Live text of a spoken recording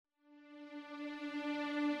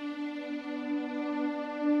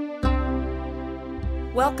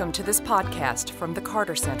Welcome to this podcast from the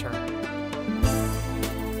Carter Center.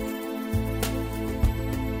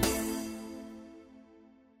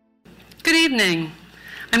 Good evening.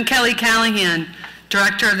 I'm Kelly Callahan,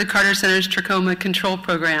 Director of the Carter Center's Trachoma Control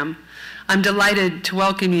Program. I'm delighted to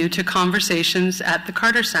welcome you to Conversations at the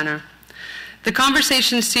Carter Center. The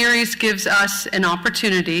Conversation series gives us an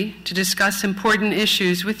opportunity to discuss important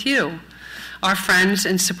issues with you, our friends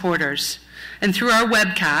and supporters, and through our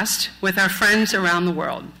webcast with our friends around the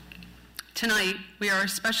world. Tonight, we are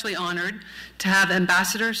especially honored to have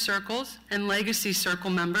Ambassador Circles and Legacy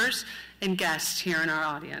Circle members and guests here in our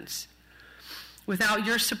audience. Without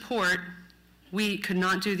your support, we could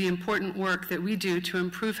not do the important work that we do to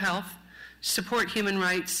improve health, support human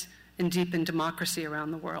rights, and deepen democracy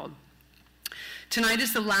around the world. Tonight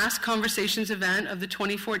is the last Conversations event of the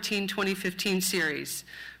 2014-2015 series.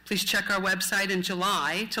 Please check our website in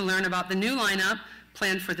July to learn about the new lineup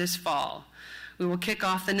planned for this fall. We will kick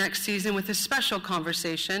off the next season with a special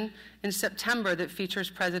conversation in September that features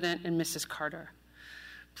President and Mrs. Carter.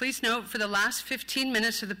 Please note, for the last 15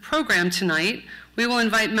 minutes of the program tonight, we will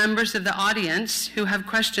invite members of the audience who have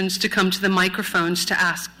questions to come to the microphones to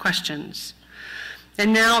ask questions.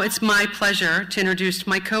 And now it's my pleasure to introduce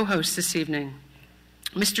my co-host this evening.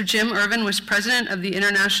 Mr. Jim Ervin was president of the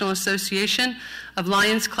International Association of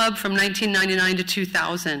Lions Club from 1999 to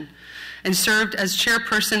 2000 and served as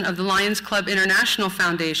chairperson of the Lions Club International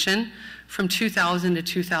Foundation from 2000 to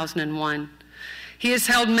 2001. He has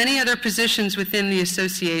held many other positions within the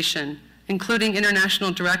association, including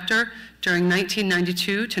international director during 1992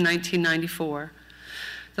 to 1994.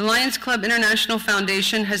 The Lions Club International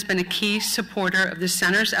Foundation has been a key supporter of the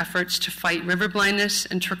center's efforts to fight river blindness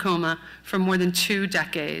and trachoma for more than 2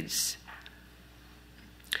 decades.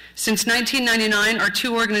 Since 1999, our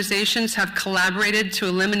 2 organizations have collaborated to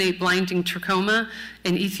eliminate blinding trachoma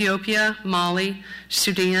in Ethiopia, Mali,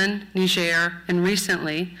 Sudan, Niger, and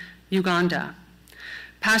recently, Uganda.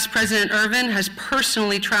 Past President Ervin has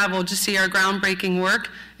personally traveled to see our groundbreaking work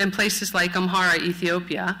in places like Amhara,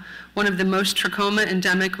 Ethiopia, one of the most trachoma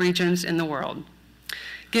endemic regions in the world.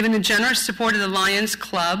 Given the generous support of the Lions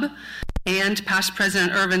Club and past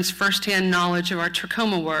President Ervin's firsthand knowledge of our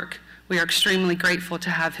trachoma work, we are extremely grateful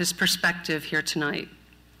to have his perspective here tonight.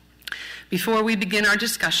 Before we begin our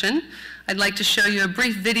discussion, I'd like to show you a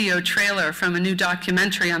brief video trailer from a new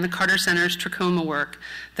documentary on the Carter Center's trachoma work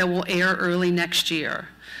that will air early next year.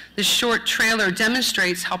 This short trailer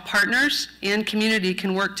demonstrates how partners and community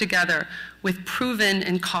can work together with proven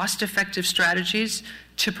and cost-effective strategies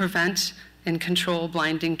to prevent and control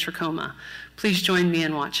blinding trachoma. Please join me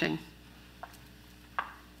in watching.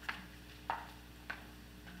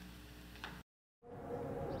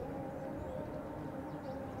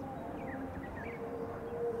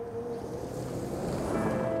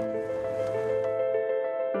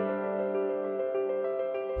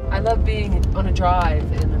 I love being on a drive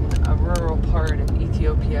in a rural part of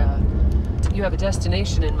Ethiopia. You have a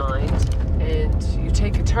destination in mind and you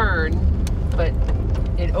take a turn, but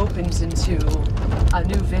it opens into a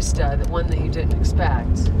new vista, one that you didn't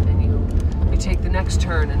expect. And you take the next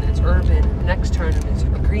turn and it's urban, and the next turn and it's a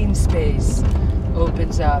green space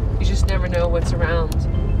opens up. You just never know what's around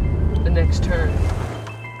the next turn.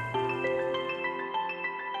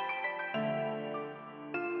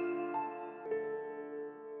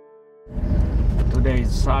 Today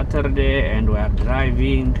is Saturday and we are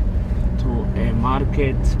driving to a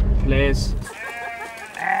marketplace.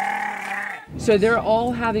 So they're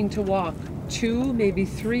all having to walk 2, maybe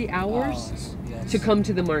 3 hours to come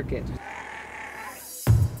to the market.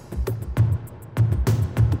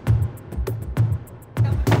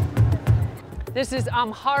 This is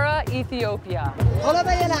Amhara, Ethiopia.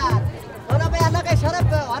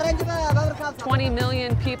 20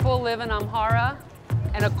 million people live in Amhara,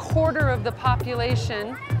 and 1/4 of the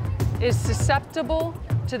population is susceptible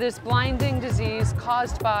to this blinding disease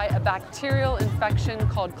caused by a bacterial infection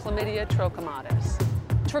called Chlamydia trachomatis.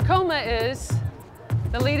 Trachoma is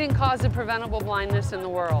the leading cause of preventable blindness in the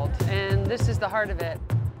world, and this is the heart of it.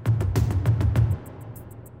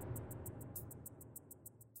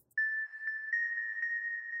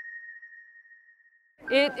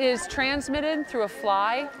 It is transmitted through a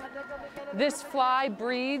fly. This fly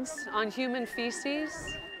breeds on human feces.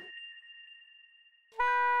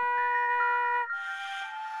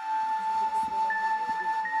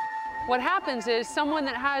 What happens is someone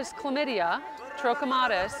that has chlamydia,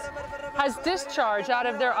 trachomatis, has discharge out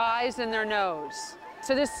of their eyes and their nose.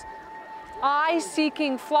 So this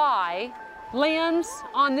eye-seeking fly lands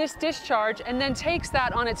on this discharge and then takes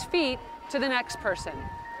that on its feet to the next person,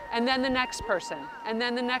 and then the next person, and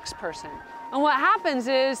then the next person. And what happens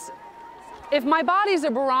is If my body's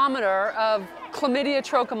a barometer of chlamydia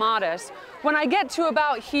trachomatis, when I get to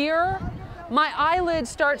about here, my eyelid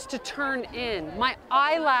starts to turn in. My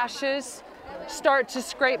eyelashes start to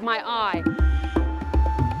scrape my eye.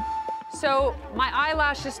 So my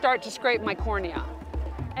eyelashes start to scrape my cornea.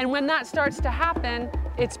 And when that starts to happen,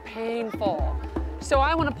 it's painful. So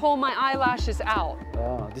I want to pull my eyelashes out.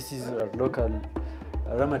 This is a local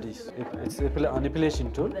remedies. It's an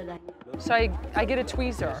epilation tool. So I get a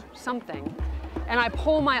tweezer, something, and I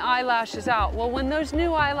pull my eyelashes out. Well, when those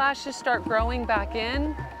new eyelashes start growing back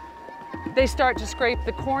in, they start to scrape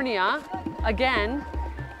the cornea again.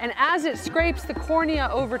 And as it scrapes the cornea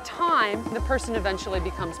over time, the person eventually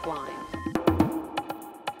becomes blind.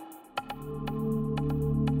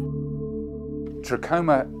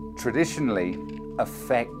 Trachoma traditionally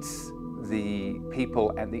affects the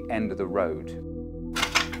people at the end of the road.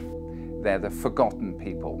 They're the forgotten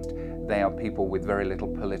people. They are people with very little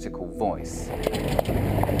political voice.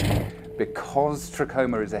 Because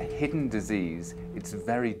trachoma is a hidden disease, it's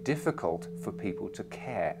very difficult for people to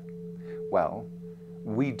care. Well,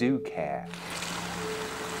 we do care.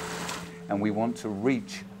 And we want to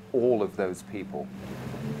reach all of those people.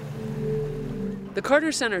 The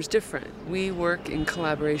Carter Center is different. We work in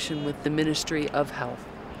collaboration with the Ministry of Health.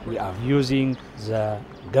 We are using the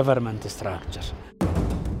government structure.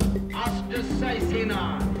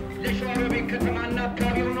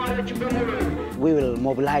 We will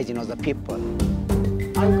mobilize, the people.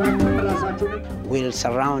 We'll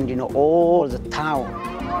surround, all the town.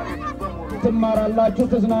 ትማራላችሁ፣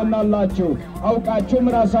 ትዝናናላችሁ፣ አውቃችሁም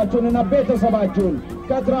ራሳችሁንና ቤተሰባችሁን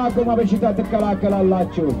ከትራኮማ በሽታ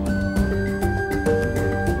ትከላከላላችሁ።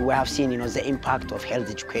 We have seen, the impact of health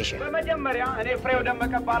education. በመጀመሪያ እኔ ፍሬው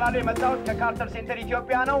ደመቀ እባላለሁ። የመጣሁት ከካርተር ሴንተር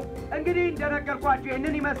ኢትዮጵያ ነው። እንግዲህ እንደነገርኳችሁ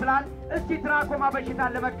ይህንን ይመስላል። እስቲ ትራኮማ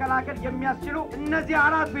በሽታን ለመከላከል የሚያስችሉ እነዚህ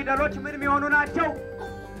አራት ፊደሎች ምን የሚሆኑ ናቸው?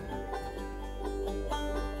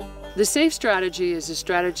 The SAFE strategy is a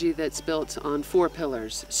strategy that's built on 4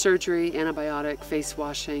 pillars: surgery, antibiotic, face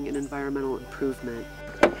washing, and environmental improvement.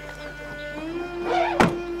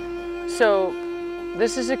 So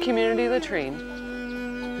this is a community latrine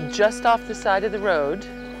just off the side of the road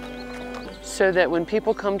so that when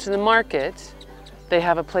people come to the market, they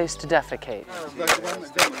have a place to defecate.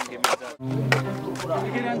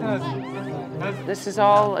 This is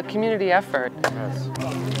all a community effort.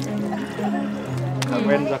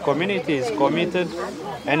 When the community is committed,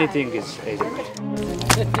 anything is able.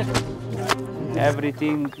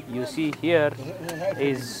 Everything you see here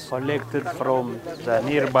is collected from the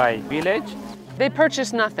nearby village. They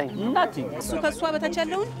purchase nothing. Nothing.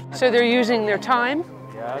 So they're using their time,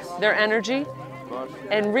 their energy,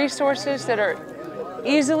 and resources that are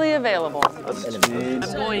easily available.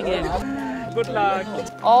 I'm going in. Good luck.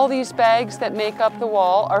 All these bags that make up the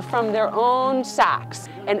wall are from their own sacks.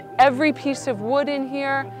 And every piece of wood in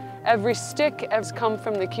here, every stick has come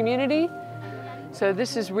from the community. So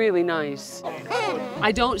this is really nice.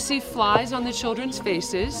 I don't see flies on the children's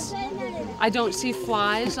faces. I don't see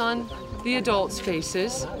flies on the adults'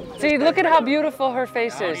 faces. See, look at how beautiful her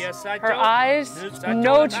face is. Her eyes,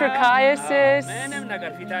 no trichiasis.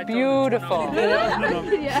 Beautiful.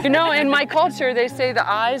 In my culture, they say the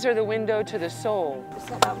eyes are the window to the soul.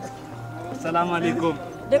 Assalamu alaikum.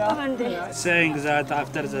 Saying that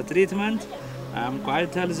after the treatment, I'm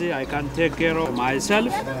quite healthy, I can take care of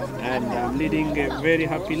myself, and I'm leading a very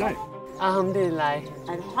happy life. Alhamdulillah.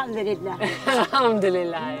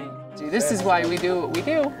 Alhamdulillah. See, this is why we do what we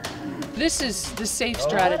do. This is the SAFE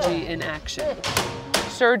strategy in action.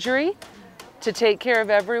 Surgery to take care of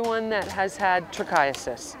everyone that has had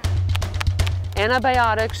trichiasis.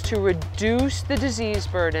 Antibiotics to reduce the disease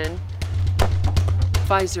burden.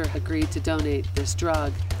 Pfizer agreed to donate this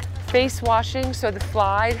drug. Face washing so the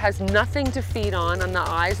fly has nothing to feed on the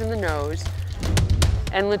eyes and the nose.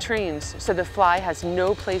 And latrines so the fly has no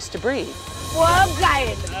place to breathe.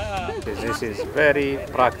 This is very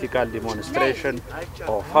practical demonstration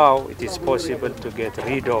of how it is possible to get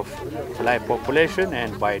rid of fly population,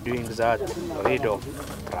 and by doing that, rid of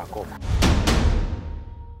trachoma.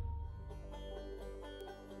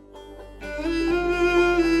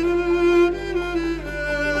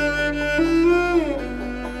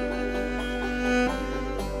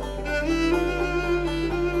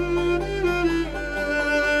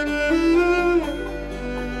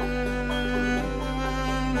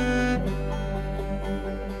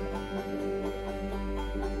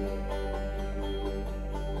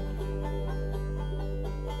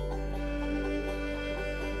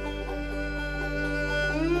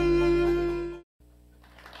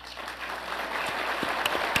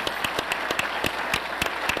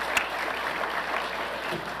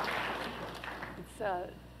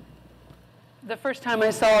 The first time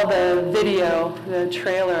I saw the video, the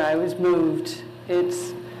trailer, I was moved. It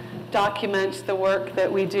documents the work that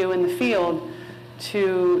we do in the field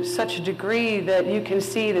to such a degree that you can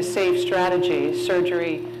see the safe strategies,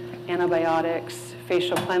 surgery, antibiotics,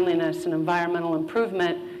 facial cleanliness, and environmental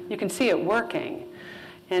improvement. You can see it working.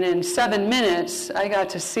 And in 7 minutes, I got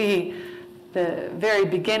to see the very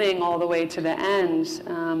beginning all the way to the end.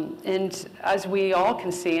 And as we all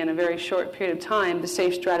can see in a very short period of time, the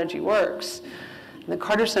safe strategy works. The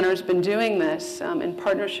Carter Center has been doing this in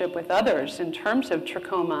partnership with others in terms of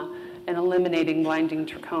trachoma and eliminating blinding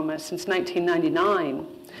trachoma since 1999.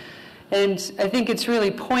 And I think it's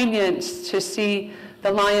really poignant to see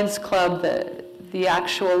the Lions Club, the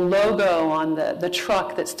actual logo on the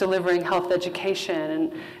truck that's delivering health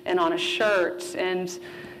education and on a shirt, and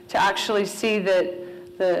to actually see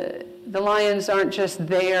that the Lions aren't just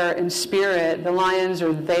there in spirit, the Lions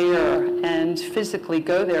are there and physically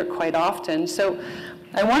go there quite often. So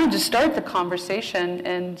I wanted to start the conversation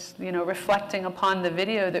and, reflecting upon the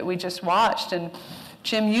video that we just watched. And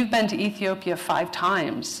Jim, you've been to Ethiopia 5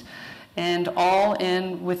 times, and all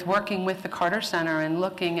in with working with the Carter Center and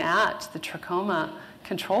looking at the trachoma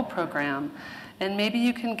control program. And maybe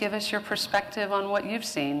you can give us your perspective on what you've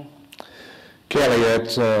seen. Kelly,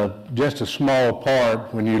 it's just a small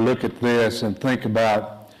part when you look at this and think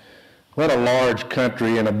about what a large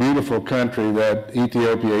country and a beautiful country that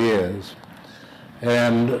Ethiopia is.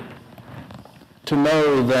 And to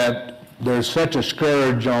know that there's such a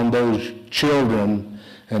scourge on those children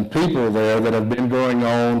and people there that have been going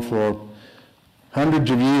on for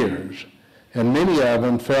hundreds of years. And many of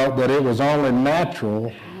them felt that it was only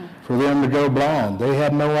natural for them to go blind. They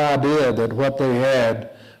had no idea that what they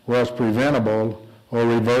had was preventable or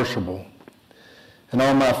reversible. And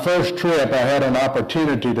on my first trip, I had an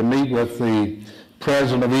opportunity to meet with the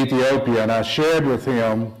president of Ethiopia, and I shared with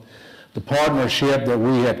him the partnership that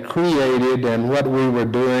we had created and what we were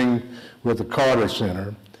doing with the Carter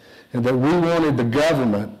Center, and that we wanted the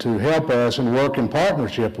government to help us and work in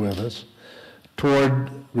partnership with us toward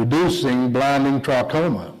reducing blinding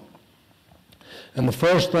trachoma. And the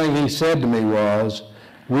first thing he said to me was,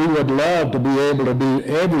 "We would love to be able to do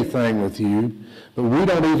everything with you, but we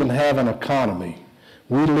don't even have an economy.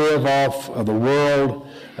 We live off of the World,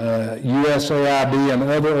 USAID, and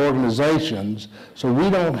other organizations, so we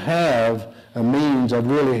don't have a means of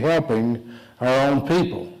really helping our own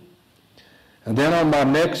people." And then on my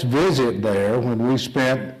next visit there, when we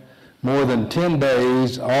spent more than 10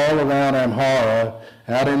 days all around Amhara,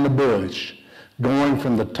 out in the bush, going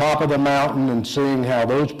from the top of the mountain and seeing how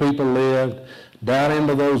those people lived, down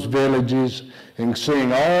into those villages, and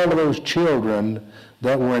seeing all of those children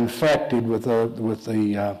that were infected with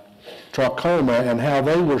the trachoma and how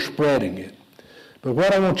they were spreading it. But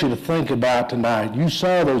what I want you to think about tonight, you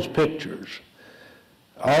saw those pictures.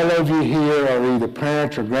 All of you here are either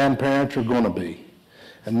parents or grandparents or going to be.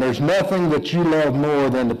 And there's nothing that you love more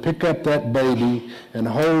than to pick up that baby and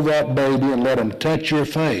hold that baby and let him touch your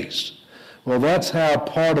face. Well, that's how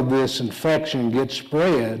part of this infection gets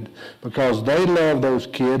spread, because they love those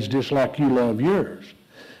kids just like you love yours.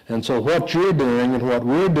 And so what you're doing and what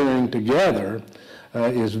we're doing together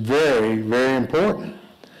is very, very important.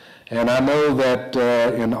 And I know that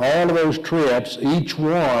in all of those trips, each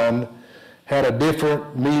one had a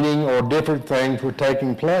different meaning or different things were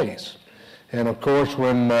taking place. And of course,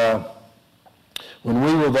 when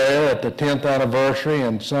we were there at the 10th anniversary,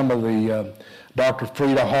 and some of the Dr.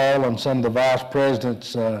 Frieda Hall and some of the vice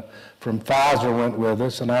presidents from Pfizer went with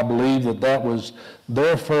us, and I believe that was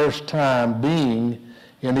their first time being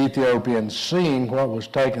in Ethiopia and seeing what was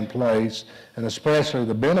taking place, and especially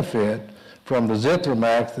the benefit from the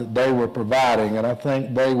Zithromax that they were providing. And I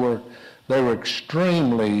think they were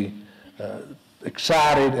extremely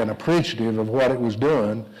excited and appreciative of what it was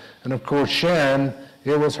doing. And of course, Sharon,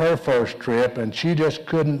 it was her first trip, and she just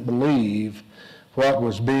couldn't believe what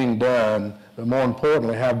was being done, but more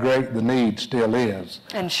importantly, how great the need still is.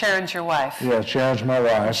 And Sharon's your wife. Yeah, Sharon's my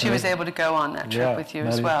wife. She was able to go on that trip with you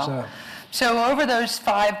as well. So over those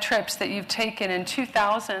 5 trips that you've taken, in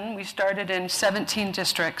 2000, we started in 17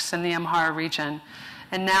 districts in the Amhara region.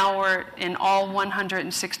 And now we're in all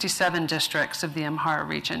 167 districts of the Amhara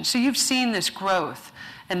region. So you've seen this growth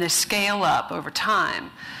and this scale up over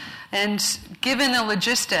time. And given the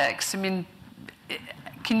logistics, I mean,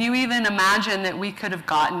 can you even imagine that we could have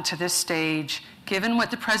gotten to this stage, given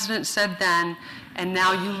what the president said then, and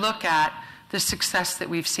now you look at the success that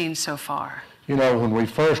we've seen so far? You know, when we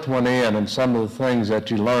first went in, and some of the things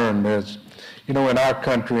that you learned is, in our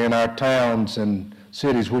country, in our towns and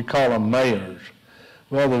cities, we call them mayors.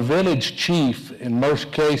 Well, the village chief, in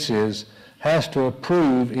most cases, has to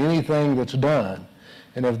approve anything that's done.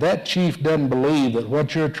 And if that chief doesn't believe that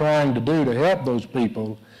what you're trying to do to help those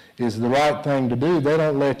people is the right thing to do, they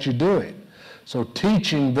don't let you do it. So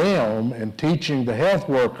teaching them and teaching the health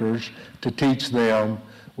workers to teach them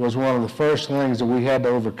was one of the first things that we had to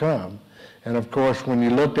overcome. And of course, when you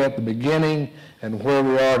looked at the beginning and where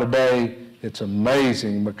we are today, it's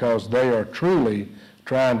amazing because they are truly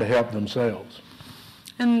trying to help themselves.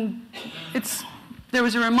 And there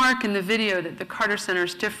was a remark in the video that the Carter Center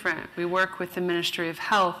is different. We work with the Ministry of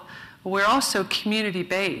Health. We're also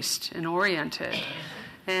community-based and oriented.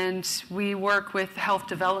 And we work with the Health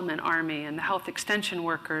Development Army and the health extension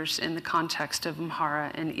workers in the context of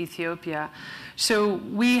Amhara and Ethiopia. So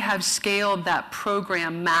we have scaled that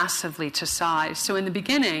program massively to size. So in the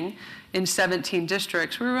beginning, in 17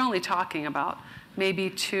 districts, we were only talking about maybe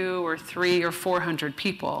 200 or 300 or 400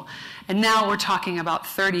 people. And now we're talking about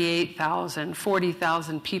 38,000,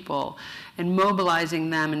 40,000 people and mobilizing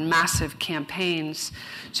them in massive campaigns.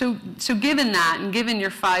 So given that and given your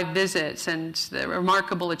 5 visits and the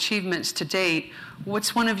remarkable achievements to date,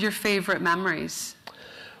 what's one of your favorite memories?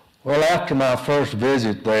 Well, after my first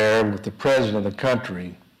visit there with the president of the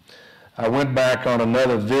country, I went back on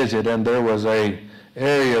another visit and there was an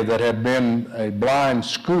area that had been a blind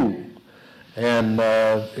school. And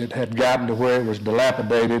it had gotten to where it was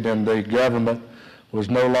dilapidated and the government was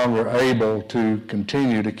no longer able to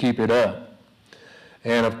continue to keep it up.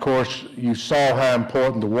 And of course, you saw how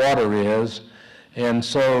important the water is. And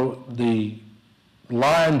so the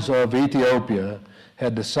Lions of Ethiopia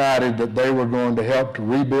had decided that they were going to help to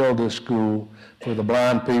rebuild this school for the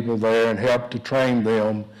blind people there and help to train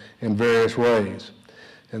them in various ways.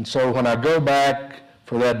 And so when I go back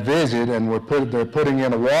for that visit and they're putting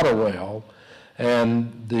in a water well,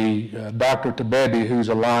 and the Dr. Tabebi, who's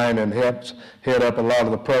a Lion and helps head up a lot of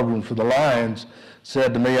the programs for the Lions,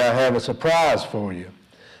 said to me, "I have a surprise for you."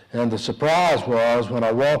 And the surprise was when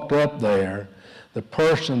I walked up there, the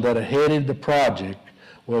person that had headed the project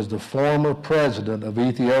was the former president of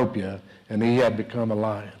Ethiopia, and he had become a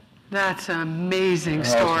Lion. That's an amazing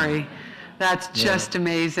story. That's just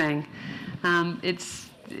amazing.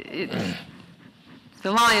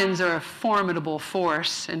 The Lions are a formidable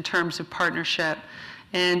force in terms of partnership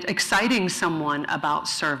and exciting someone about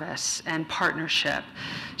service and partnership.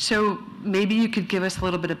 So maybe you could give us a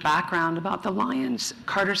little bit of background about the Lions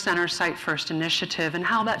Carter Center Site First initiative and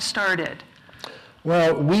how that started.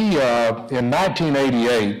 Well, in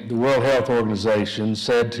 1988, the World Health Organization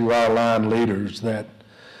said to our Lion leaders that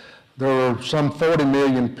there were some 40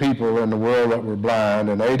 million people in the world that were blind,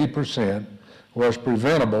 and 80% was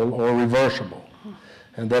preventable or reversible.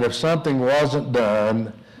 And that if something wasn't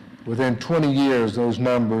done, within 20 years, those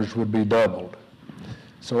numbers would be doubled.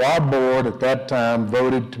 So our board at that time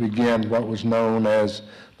voted to begin what was known as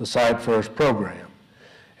the Sight First program.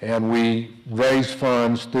 And we raised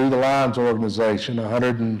funds through the Lions organization,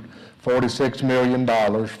 $146 million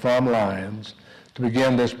from Lions, to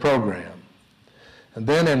begin this program. And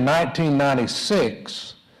then in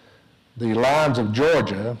 1996, the Lions of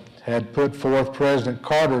Georgia had put forth President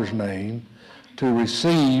Carter's name to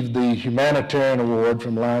receive the humanitarian award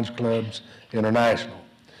from Lions Clubs International.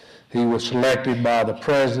 He was selected by the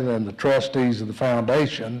president and the trustees of the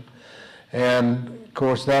foundation, and of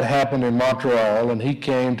course that happened in Montreal, and he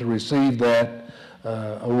came to receive that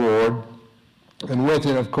award, and with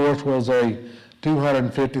it, of course, was a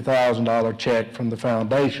 $250,000 check from the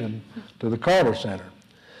foundation to the Carter Center.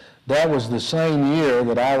 That was the same year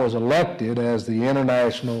that I was elected as the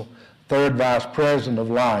international third vice president of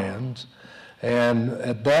Lions. And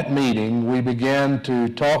at that meeting, we began to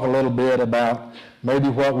talk a little bit about maybe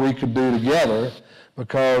what we could do together,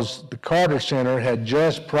 because the Carter Center had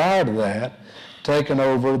just prior to that taken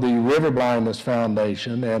over the River Blindness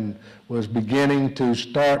Foundation and was beginning to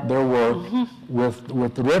start their work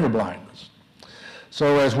with the river blindness.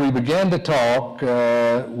 So as we began to talk,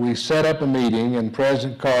 we set up a meeting, and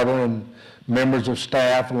President Carter and members of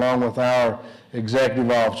staff, along with our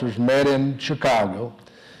executive officers, met in Chicago.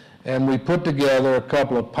 And we put together a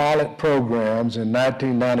couple of pilot programs in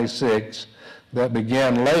 1996 that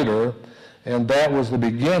began later, and that was the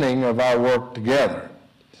beginning of our work together.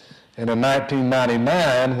 And in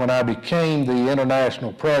 1999, when I became the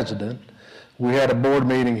international president, we had a board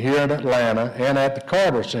meeting here in Atlanta and at the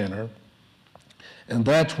Carter Center, and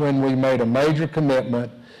that's when we made a major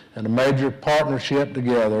commitment and a major partnership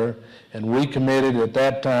together, and we committed at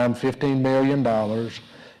that time $15 million,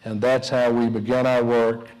 and that's how we began our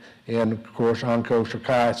work in, of course,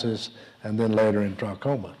 onchocerciasis, and then later in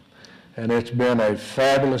trachoma. And it's been a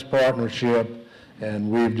fabulous partnership,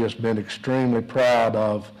 And we've just been extremely proud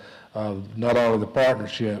of not only the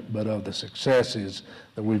partnership, but of the successes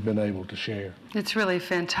that we've been able to share. It's really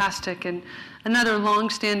fantastic. And another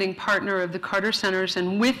long-standing partner of the Carter Centers,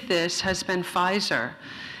 and with this, has been Pfizer.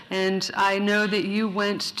 And I know that you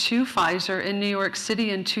went to Pfizer in New York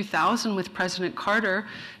City in 2000 with President Carter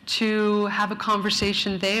to have a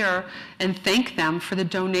conversation there and thank them for the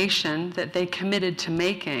donation that they committed to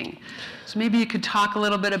making. So maybe you could talk a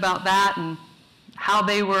little bit about that and how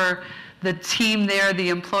the team there, the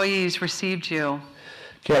employees, received you.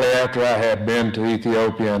 Kelly, after I had been to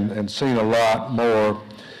Ethiopia and seen a lot more,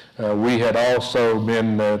 we had also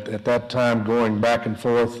been at that time going back and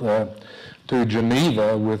forth to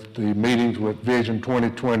Geneva with the meetings with Vision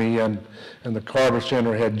 2020, and the Carter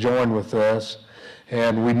Center had joined with us,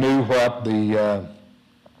 and we knew what the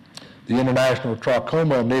International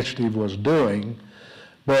Trachoma Initiative was doing.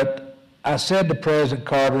 But I said to President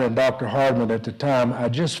Carter and Dr. Hardman at the time, I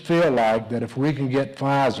just feel like that if we can get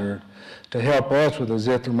Pfizer to help us with the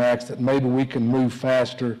Zithromax, that maybe we can move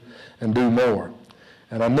faster and do more.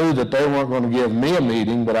 And I knew that they weren't going to give me a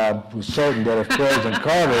meeting, but I was certain that if President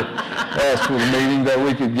Carter asked for the meeting, that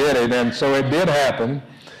we could get it. And so it did happen.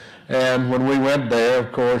 And when we went there,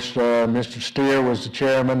 of course, Mr. Steer was the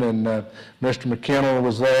chairman, and Mr. McKinnell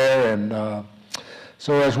was there. And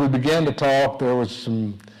so as we began to talk, there was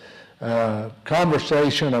some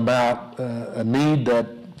conversation about a need that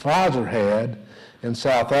Pfizer had in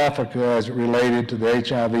South Africa as it related to the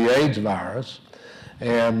HIV/AIDS virus.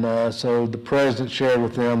 And so the president shared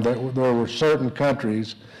with them that there were certain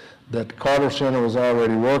countries that the Carter Center was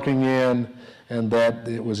already working in, and that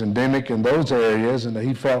it was endemic in those areas, and that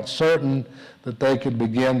he felt certain that they could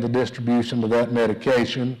begin the distribution of that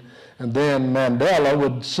medication. And then Mandela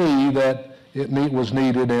would see that it was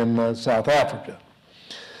needed in South Africa.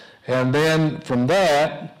 And then from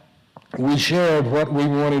that, we shared what we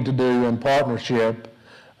wanted to do in partnership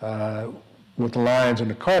with the Lions and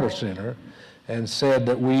the Carter Center, and said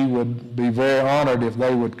that we would be very honored if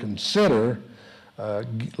they would consider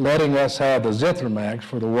letting us have the Zithromax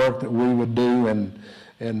for the work that we would do in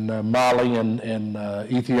Mali and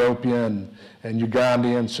Ethiopia and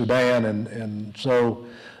Uganda and Sudan. And so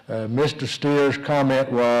Mr. Steer's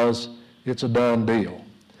comment was, it's a done deal.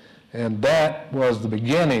 And that was the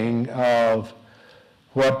beginning of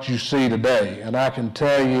what you see today. And I can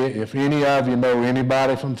tell you, if any of you know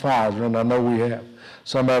anybody from Pfizer, and I know we have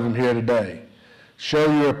some of them here today, show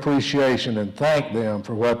your appreciation and thank them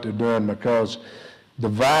for what they're doing, because the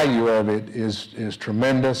value of it is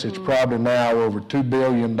tremendous. It's probably now over $2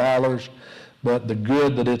 billion, but the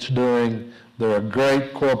good that it's doing, they're a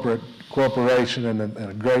great corporation and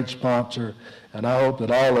a great sponsor, and I hope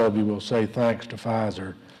that all of you will say thanks to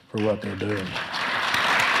Pfizer for what they're doing.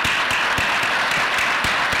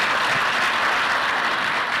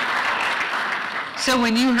 So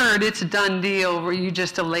when you heard it's a done deal, were you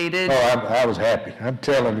just elated? Oh, I was happy. I'm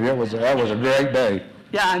telling you, that was a great day.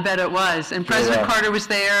 Yeah, I bet it was. And President Carter was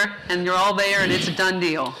there, and you're all there, and it's a done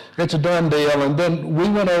deal. It's a done deal. And then we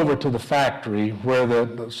went over to the factory where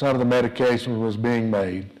some of the medication was being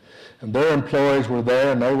made. And their employees were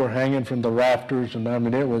there, and they were hanging from the rafters. And I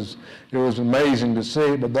mean, it was amazing to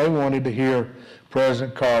see. But they wanted to hear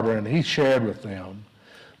President Carter, and he shared with them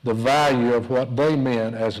the value of what they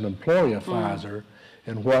meant as an employee of Pfizer,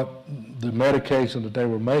 and what the medication that they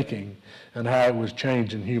were making, and how it was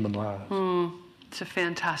changing human lives. It's a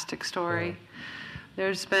fantastic story. Yeah.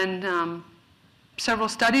 There's been several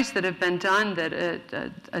studies that have been done that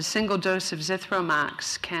a single dose of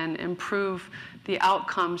Zithromax can improve the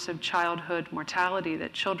outcomes of childhood mortality,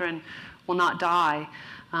 that children will not die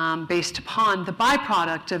based upon the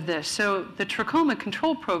byproduct of this. So the Trachoma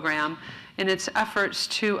Control Program, in its efforts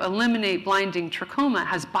to eliminate blinding trachoma,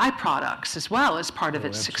 has byproducts as well as part of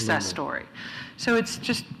its success story. So it's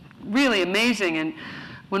just really amazing. And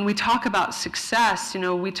when we talk about success,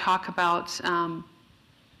 we talk about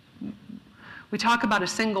a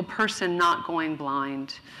single person not going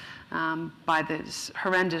blind by this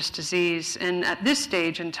horrendous disease. And at this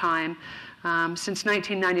stage in time, since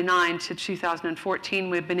 1999 to 2014,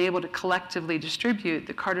 we've been able to collectively distribute,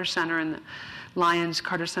 the Carter Center and the Lions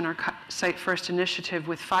Carter Center Site First Initiative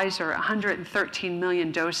with Pfizer, 113 million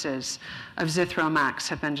doses of Zithromax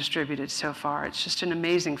have been distributed so far. It's just an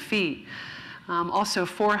amazing feat. Also,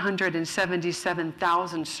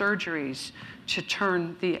 477,000 surgeries to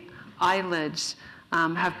turn the eyelids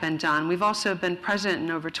have been done. We've also been present in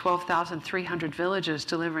over 12,300 villages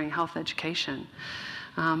delivering health education.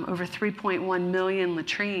 Over 3.1 million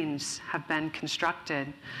latrines have been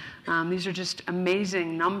constructed. These are just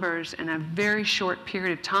amazing numbers in a very short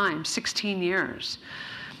period of time, 16 years.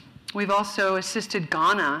 We've also assisted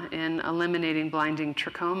Ghana in eliminating blinding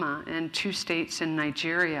trachoma, and 2 states in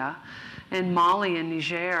Nigeria, and Mali and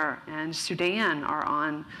Niger and Sudan are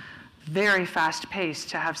on very fast pace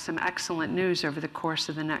to have some excellent news over the course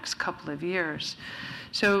of the next couple of years.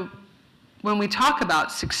 So when we talk about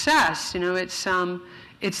success,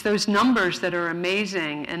 it's those numbers that are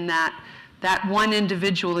amazing, and that one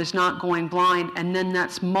individual is not going blind, and then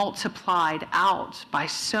that's multiplied out by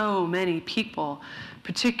so many people,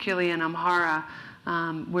 particularly in Amhara,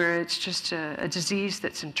 where it's just a disease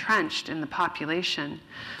that's entrenched in the population.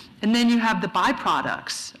 And then you have the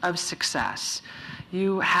byproducts of success.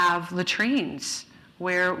 You have latrines,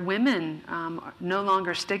 where women are no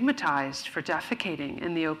longer stigmatized for defecating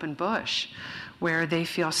in the open bush, where they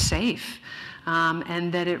feel safe,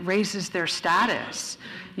 and that it raises their status.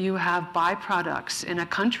 You have byproducts in a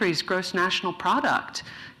country's gross national product.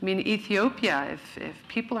 I mean, Ethiopia, if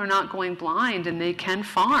people are not going blind and they can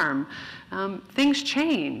farm, things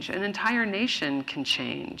change. An entire nation can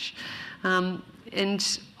change.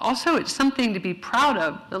 And also, it's something to be proud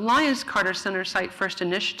of. The Lions Carter Center Site First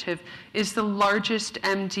Initiative is the largest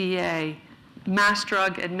MDA, mass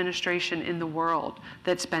drug administration in the world,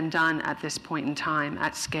 that's been done at this point in time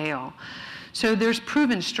at scale. So there's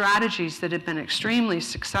proven strategies that have been extremely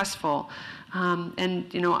successful. And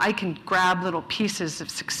I can grab little pieces of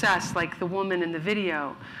success, like the woman in the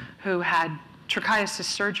video who had trichiasis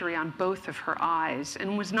surgery on both of her eyes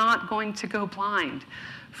and was not going to go blind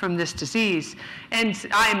from this disease. And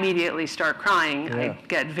I immediately start crying. Yeah. I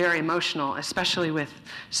get very emotional, especially with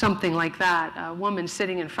something like that. A woman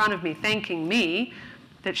sitting in front of me thanking me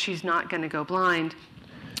that she's not going to go blind.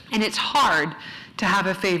 And it's hard to have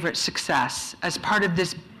a favorite success as part of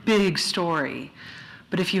this big story.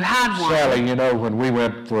 But if you had one... Sally, when we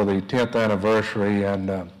went for the 10th anniversary,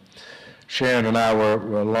 and Sharon and I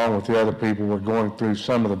were, along with the other people, were going through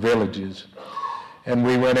some of the villages, and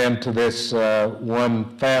we went into this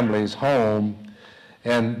one family's home,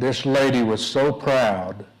 and this lady was so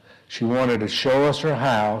proud. She wanted to show us her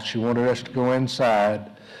house. She wanted us to go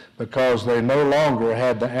inside because they no longer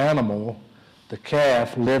had the animal, the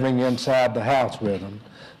calf, living inside the house with them.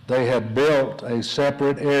 They had built a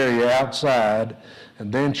separate area outside,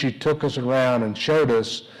 and then she took us around and showed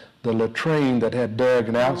us the latrine that had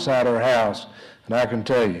dug outside her house. And I can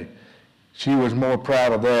tell you, she was more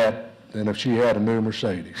proud of that than if she had a new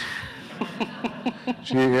Mercedes.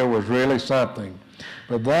 It was really something.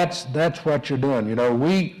 But that's what you're doing.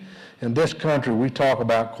 We, in this country, we talk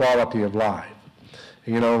about quality of life.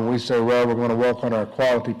 We say, well, we're going to work on our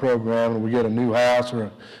quality program, and we get a new house or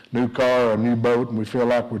a new car or a new boat, and we feel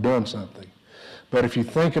like we're doing something. But if you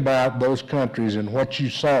think about those countries and what you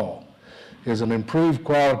saw is an improved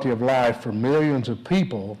quality of life for millions of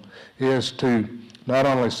people, is to not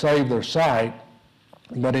only save their sight,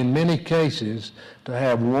 but in many cases, to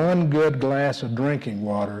have one good glass of drinking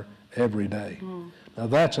water every day. Now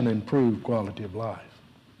that's an improved quality of life.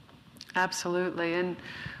 Absolutely. And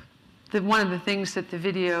one of the things that the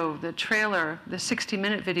video, the trailer, the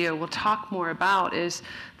 60-minute video will talk more about is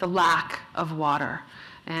the lack of water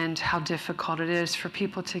and how difficult it is for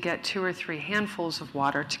people to get 2 or 3 handfuls of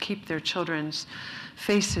water to keep their children's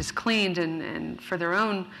faces cleaned and for their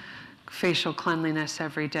own facial cleanliness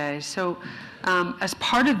every day. So as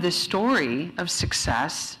part of this story of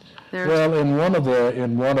success, well, in one of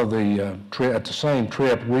the at the same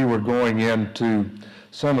trip, we were going into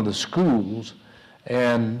some of the schools,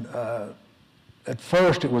 and at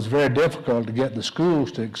first it was very difficult to get the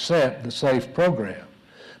schools to accept the SAFE program.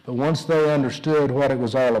 But once they understood what it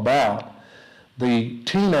was all about, the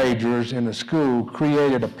teenagers in the school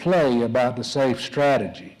created a play about the SAFE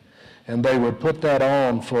strategy, and they would put that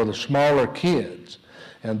on for the smaller kids.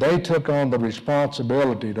 And they took on the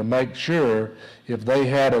responsibility to make sure if they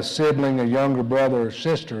had a sibling, a younger brother or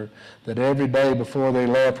sister, that every day before they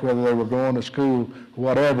left, whether they were going to school or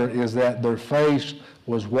whatever, is that their face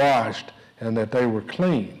was washed and that they were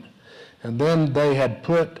clean. And then they had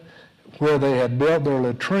put, where they had built their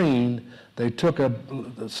latrine, they took a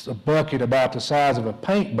bucket about the size of a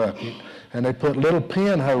paint bucket, and they put little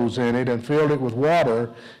pinholes in it and filled it with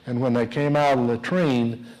water, and when they came out of the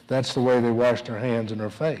latrine, that's the way they washed their hands and their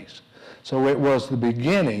face. So it was the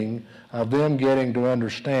beginning of them getting to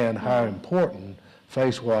understand how important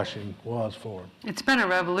face washing was for them. It's been a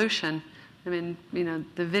revolution. I mean,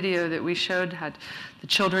 the video that we showed had, the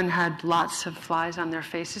children had lots of flies on their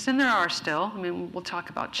faces, and there are still. I mean, we'll talk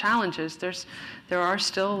about challenges. There are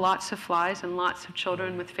still lots of flies and lots of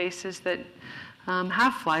children with faces that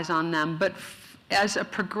have flies on them. But as a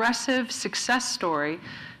progressive success story,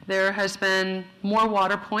 There has been more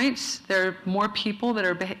water points. There are more people that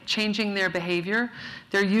are changing their behavior.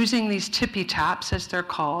 They're using these tippy taps, as they're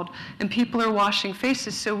called, and people are washing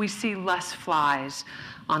faces, so we see less flies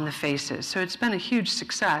on the faces. So it's been a huge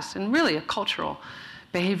success and really a cultural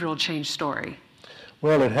behavioral change story.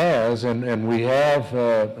 Well, it has, and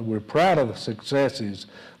we're proud of the successes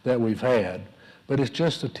that we've had, but it's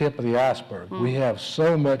just the tip of the iceberg. We have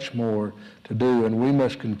so much more to do, and we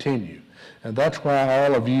must continue. And that's why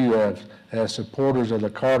all of you as supporters of the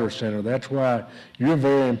Carter Center, that's why you're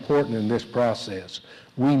very important in this process.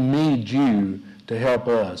 We need you to help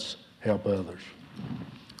us help others.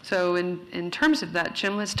 So in terms of that,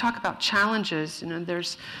 Jim, let's talk about challenges. You know,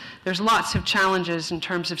 there's lots of challenges in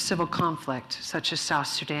terms of civil conflict, such as South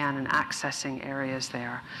Sudan and accessing areas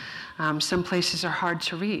there. Some places are hard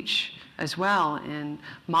to reach as well. In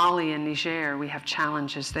Mali and Niger, we have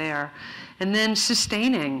challenges there. And then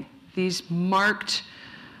sustaining these marked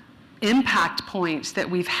impact points that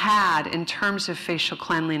we've had in terms of facial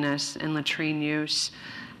cleanliness and latrine use.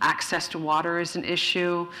 Access to water is an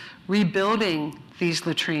issue. Rebuilding these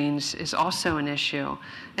latrines is also an issue.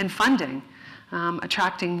 And funding,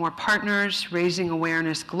 attracting more partners, raising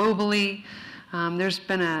awareness globally. There's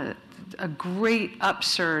been a great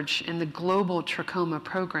upsurge in the global trachoma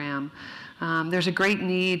program. There's a great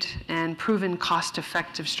need and proven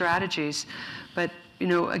cost-effective strategies. But, you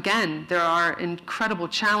know, again, there are incredible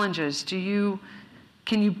challenges.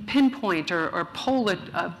 Can you pinpoint or poll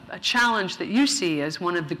a challenge that you see as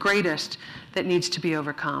one of the greatest that needs to be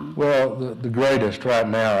overcome? Well, the greatest right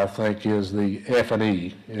now, I think, is the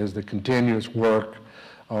F&E, is the continuous work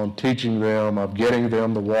on teaching them, of getting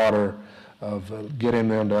them the water, of getting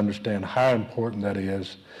them to understand how important that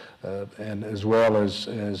is, and as well as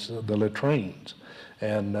the latrines.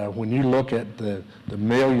 And when you look at the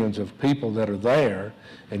millions of people that are there,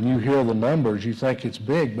 and you hear the numbers, you think it's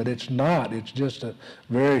big, but it's not. It's just a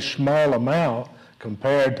very small amount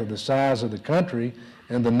compared to the size of the country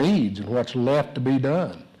and the needs and what's left to be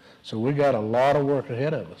done. So we got a lot of work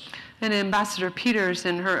ahead of us. And Ambassador Peters,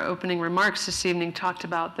 in her opening remarks this evening, talked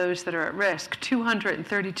about those that are at risk.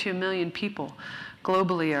 232 million people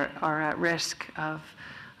globally are at risk of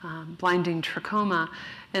blinding trachoma.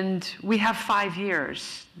 And we have 5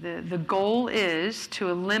 years. The goal is to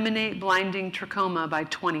eliminate blinding trachoma by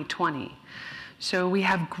 2020. So we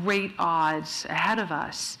have great odds ahead of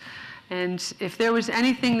us. And if there was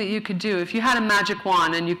anything that you could do, if you had a magic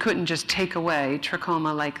wand and you couldn't just take away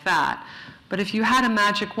trachoma like that, but if you had a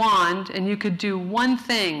magic wand and you could do one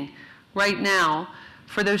thing right now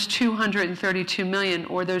for those 232 million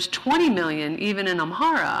or those 20 million, even in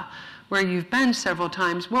Amhara, where you've been several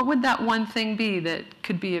times, what would that one thing be that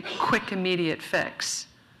could be a quick, immediate fix?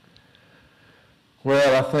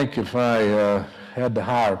 Well, I think if I had the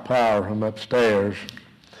higher power from upstairs,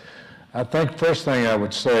 I think first thing I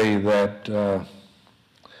would say that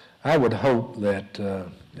I would hope that,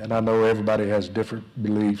 and I know everybody has different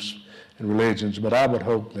beliefs and religions, but I would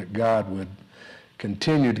hope that God would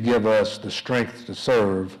continue to give us the strength to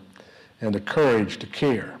serve and the courage to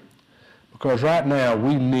care. Because right now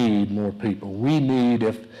we need more people. We need,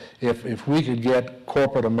 if we could get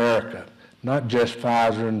corporate America, not just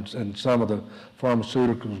Pfizer and some of the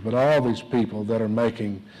pharmaceuticals, but all these people that are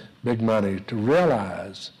making big money, to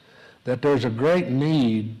realize that there's a great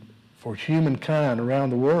need for humankind around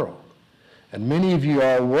the world. And many of you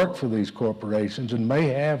all work for these corporations and may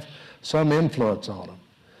have some influence on them.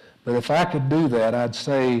 But if I could do that, I'd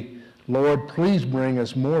say, Lord, please bring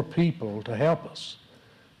us more people to help us.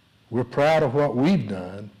 We're proud of what we've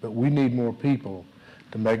done, but we need more people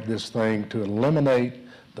to make this thing, to eliminate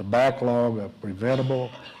the backlog of preventable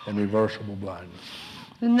and reversible blindness.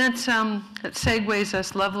 And that segues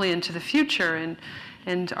us lovely into the future,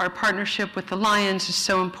 and our partnership with the Lions is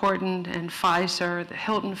so important, and Pfizer, the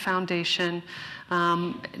Hilton Foundation,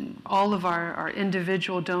 and all of our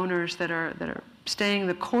individual donors that are staying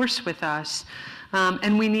the course with us,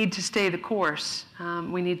 and we need to stay the course.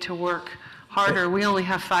 We need to work harder. We only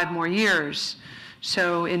have 5 more years.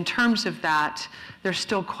 So in terms of that, there's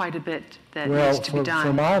still quite a bit that needs to be done.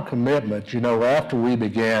 From our commitment, you know, after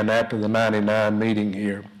the 99 meeting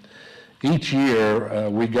here, each year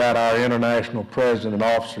we got our international president and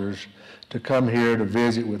officers to come here to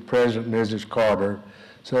visit with President and Mrs. Carter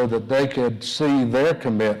so that they could see their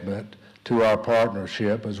commitment to our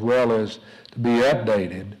partnership as well as to be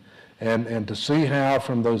updated and to see how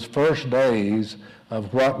from those first days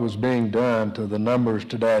of what was being done to the numbers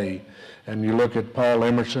today. And you look at Paul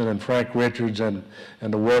Emerson and Frank Richards and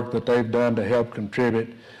the work that they've done to help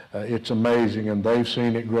contribute, it's amazing, and they've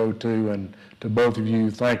seen it grow too. And to both of you,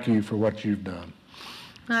 thank you for what you've done.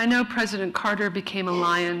 I know President Carter became a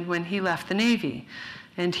Lion when he left the Navy,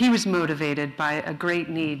 and he was motivated by a great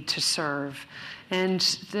need to serve. And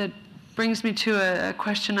that brings me to a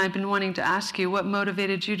question I've been wanting to ask you. What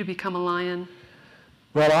motivated you to become a Lion?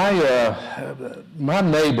 Well, my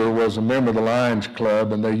neighbor was a member of the Lions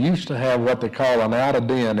Club, and they used to have what they call an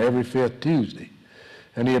out-of-den every 5th Tuesday.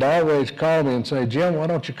 And he'd always call me and say, "Jim, why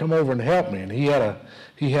don't you come over and help me?" And he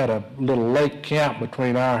had a little lake camp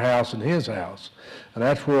between our house and his house. And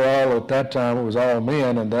that's where at that time, it was all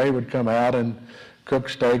men, and they would come out and cook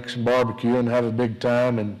steaks and barbecue and have a big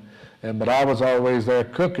time. But I was always there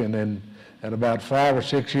cooking. And about 5 or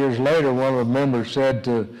 6 years later, one of the members said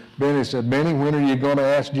to Benny, "Benny, when are you going to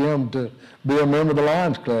ask Jim to be a member of the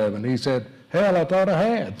Lions Club?" And he said, "Hell, I thought I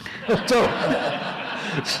had."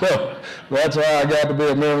 So that's how I got to be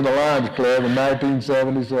a member of the Lions Club in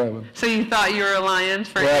 1977. So you thought you were a Lion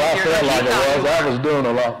for Well, I felt like I was. I was doing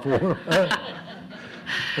a lot for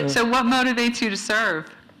them. So what motivates you to serve?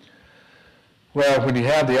 Well, when you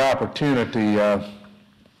have the opportunity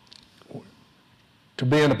to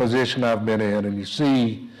be in a position I've been in, and you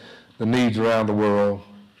see the needs around the world,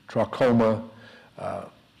 trachoma,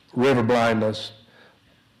 river blindness,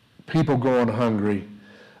 people going hungry,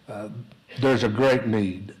 there's a great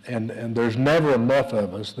need, and there's never enough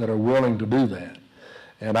of us that are willing to do that.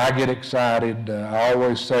 And I get excited. I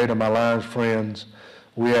always say to my Lions friends,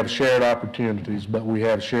 we have shared opportunities, but we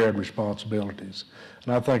have shared responsibilities.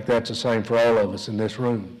 And I think that's the same for all of us in this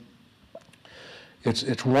room.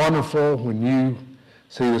 It's wonderful when you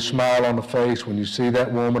see the smile on the face, when you see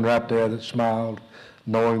that woman right there that smiled,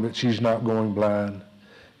 knowing that she's not going blind.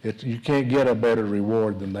 You can't get a better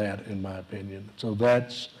reward than that, in my opinion. So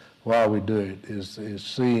that's why we do it, is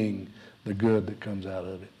seeing the good that comes out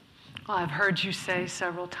of it. Well, I've heard you say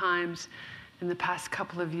several times in the past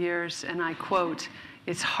couple of years, and I quote,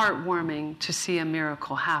 "It's heartwarming to see a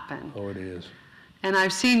miracle happen." Oh, it is. And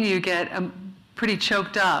I've seen you get pretty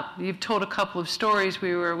choked up. You've told a couple of stories.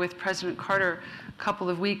 We were with President Carter a couple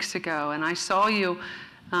of weeks ago, and I saw you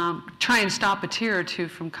try and stop a tear or two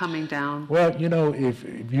from coming down. Well, you know, if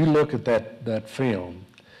you look at that film,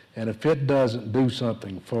 and if it doesn't do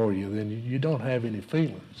something for you, then you don't have any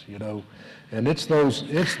feelings, you know. And it's those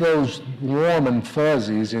warm and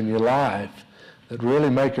fuzzies in your life that really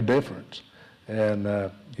make a difference. And,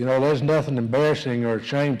 you know, there's nothing embarrassing or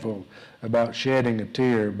shameful about shedding a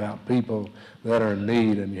tear about people that are in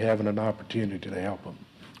need and you having an opportunity to help them.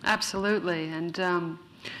 Absolutely. And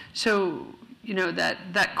so, you know,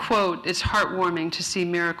 that quote, "It's heartwarming to see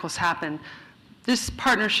miracles happen." This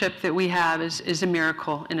partnership that we have is a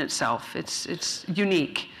miracle in itself. It's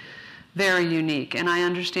unique, very unique. And I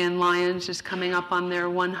understand Lions is coming up on their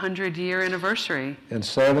 100-year anniversary. In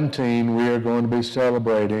 2017, we are going to be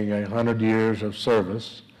celebrating 100 years of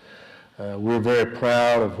service. We're very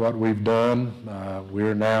proud of what we've done.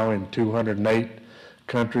 We're now in 208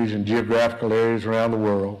 countries and geographical areas around the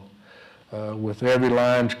world. With every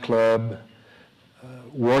Lions Club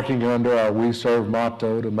working under our We Serve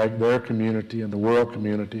motto to make their community and the world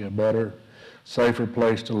community a better, safer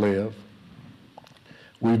place to live.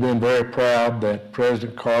 We've been very proud that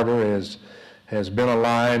President Carter has been a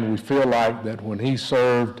Lion. We feel like that when he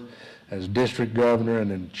served as district governor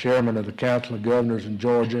and then chairman of the Council of Governors in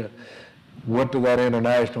Georgia, went to that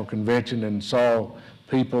international convention and saw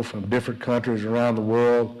people from different countries around the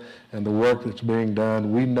world and the work that's being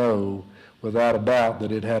done, we know without a doubt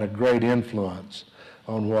that it had a great influence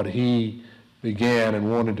on what he began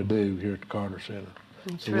and wanted to do here at the Carter Center.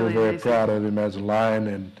 So really we're very amazing. proud of him as a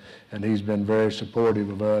Lion, and he's been very supportive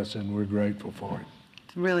of us, and we're grateful for it.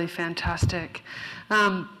 It's really fantastic.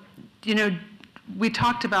 You know, we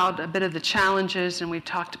talked about a bit of the challenges, and we've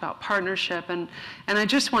talked about partnership, and I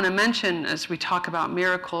just want to mention, as we talk about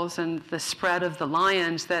miracles and the spread of the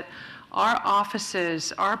Lions, that our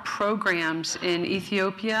offices, our programs in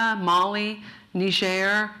Ethiopia, Mali,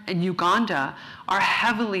 Niger, and Uganda are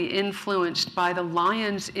heavily influenced by the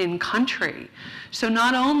Lions in country. So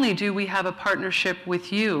not only do we have a partnership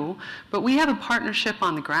with you, but we have a partnership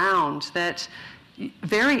on the ground that's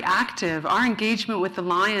very active. Our engagement with the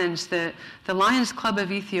Lions, the Lions Club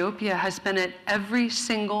of Ethiopia has been at every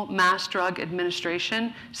single mass drug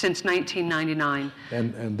administration since 1999.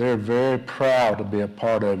 And they're very proud to be a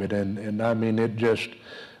part of it, and I mean,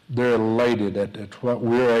 they're elated at what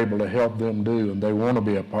we're able to help them do, and they want to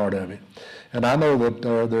be a part of it. And I know that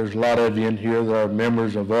there's a lot of you in here that are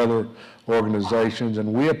members of other organizations,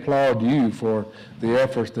 and we applaud you for the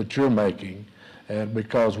efforts that you're making, and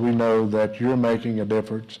because we know that you're making a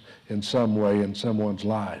difference in some way in someone's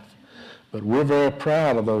life. But we're very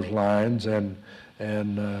proud of those Lions, and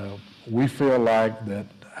we feel like that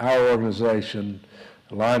our organization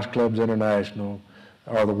Lions Clubs International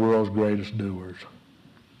are the world's greatest doers.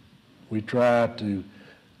 We try to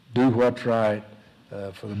do what's right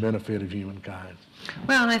for the benefit of humankind.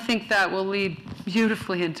 Well, and I think that will lead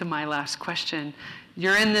beautifully into my last question.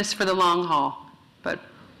 You're in this for the long haul, but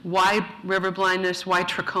why river blindness? Why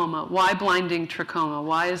trachoma? Why blinding trachoma?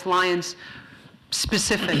 Why is Lions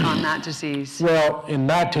specific on that disease? Well, in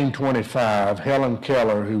 1925, Helen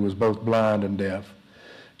Keller, who was both blind and deaf,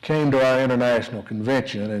 came to our international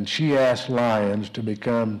convention, and she asked Lions to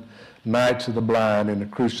become Knights of the Blind in the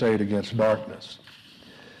crusade against darkness.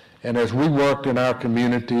 And as we worked in our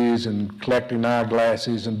communities and collecting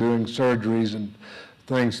eyeglasses and doing surgeries and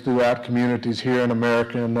things throughout communities here in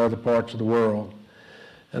America and other parts of the world,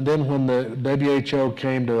 and then when the WHO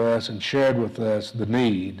came to us and shared with us the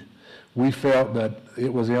need, we felt that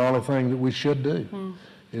it was the only thing that we should do,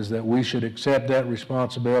 is that we should accept that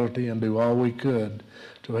responsibility and do all we could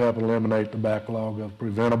to help eliminate the backlog of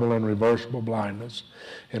preventable and reversible blindness.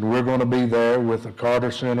 And we're going to be there with the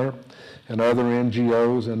Carter Center and other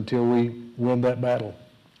NGOs until we win that battle.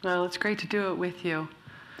 Well, it's great to do it with you.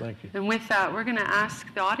 Thank you. And with that, we're going to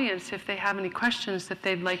ask the audience if they have any questions that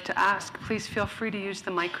they'd like to ask. Please feel free to use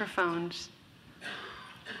the microphones.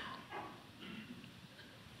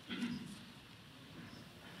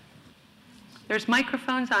 There's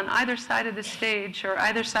microphones on either side of the stage or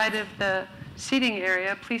either side of the seating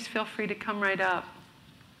area. Please feel free to come right up.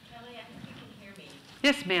 Kelly, I think you can hear me.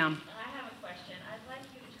 Yes, ma'am. I have a question. I'd like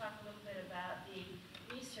you to talk a little bit about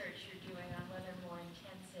the research you're doing on whether more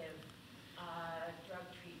intensive drug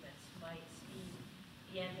treatments might speed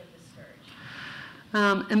the end of the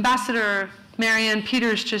scourge. Ambassador Marianne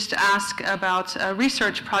Peters just asked about a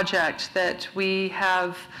research project that we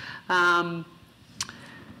have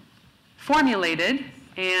formulated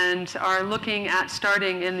and are looking at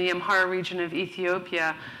starting in the Amhara region of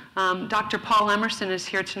Ethiopia. Dr. Paul Emerson is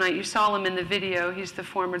here tonight. You saw him in the video. He's the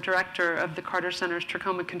former director of the Carter Center's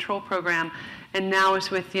Trachoma Control Program and now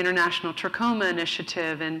is with the International Trachoma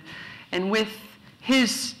Initiative. And with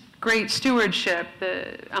his great stewardship,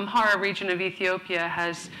 the Amhara region of Ethiopia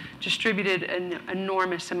has distributed an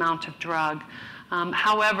enormous amount of drug.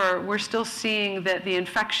 However, we're still seeing that the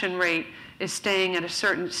infection rate is staying at a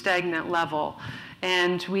certain stagnant level.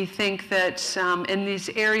 And we think that in these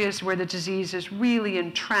areas where the disease is really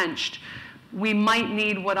entrenched, we might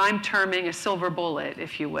need what I'm terming a silver bullet,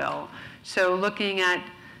 if you will. So looking at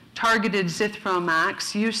targeted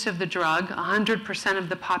zithromax, use of the drug, 100% of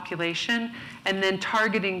the population, and then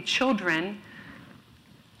targeting children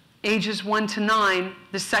ages 1 to 9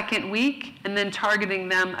 the second week, and then targeting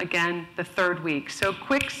them again the third week. So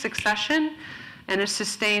quick succession and a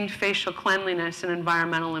sustained facial cleanliness and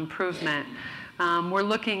environmental improvement. We're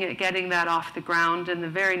looking at getting that off the ground in the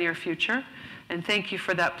very near future. And thank you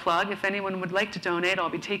for that plug. If anyone would like to donate, I'll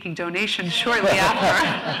be taking donations shortly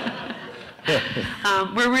after.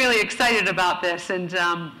 We're really excited about this. And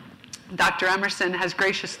Dr. Emerson has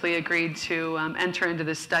graciously agreed to enter into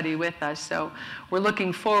this study with us. So we're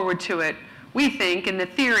looking forward to it. We think, and the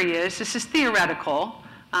theory is, this is theoretical.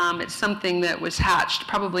 It's something that was hatched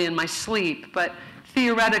probably in my sleep, but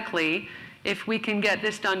theoretically, if we can get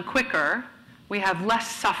this done quicker, we have less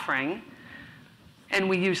suffering, and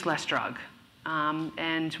we use less drug.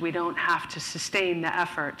 And we don't have to sustain the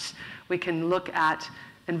efforts. We can look at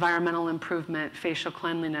environmental improvement, facial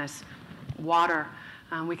cleanliness, water.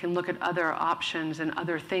 We can look at other options and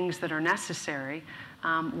other things that are necessary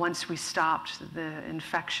once we stopped the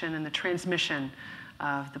infection and the transmission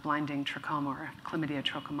of the blinding trachoma or chlamydia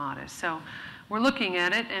trachomatis. So we're looking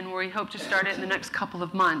at it, and we hope to start it in the next couple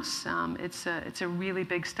of months. It's a really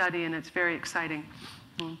big study, and it's very exciting.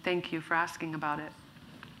 Thank you for asking about it.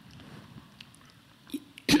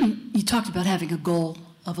 You talked about having a goal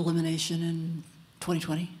of elimination in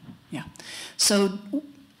 2020. Yeah. So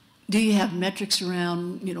do you have metrics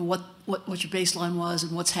around, what your baseline was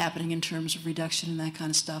and what's happening in terms of reduction and that kind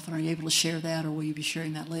of stuff? And are you able to share that, or will you be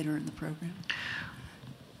sharing that later in the program?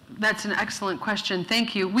 That's an excellent question.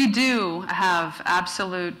 Thank you. We do have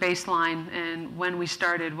absolute baseline, and when we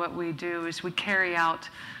started, what we do is we carry out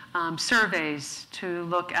surveys to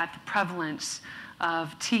look at the prevalence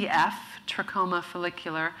of TF, trachoma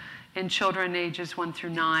follicular, in children ages 1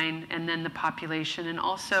 through 9, and then the population, and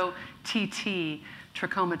also TT,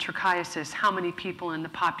 trachoma trichiasis, how many people in the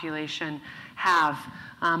population have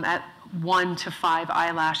at 1 to 5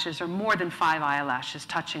 eyelashes or more than 5 eyelashes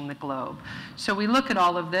touching the globe. So we look at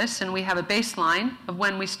all of this, and we have a baseline of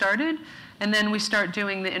when we started, and then we start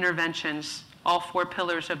doing the interventions, all 4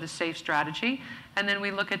 pillars of the SAFE strategy, and then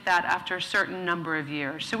we look at that after a certain number of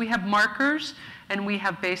years. So we have markers, and we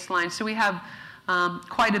have baselines. So we have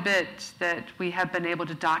quite a bit that we have been able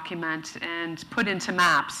to document and put into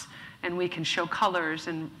maps. And we can show colors,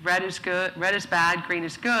 and red is good, red is bad, green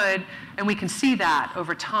is good, and we can see that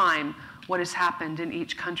over time, what has happened in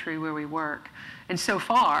each country where we work. And so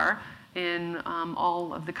far, in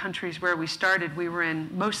all of the countries where we started, we were in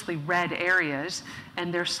mostly red areas,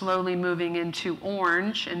 and they're slowly moving into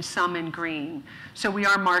orange and some in green. So we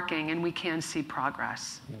are marking, and we can see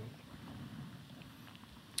progress.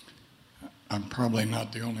 I'm probably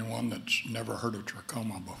not the only one that's never heard of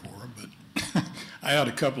trachoma before, but I had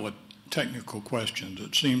a couple of technical questions.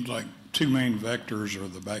 It seems like two main vectors are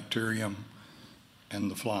the bacterium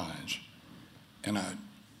and the flies. And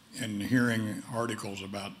in hearing articles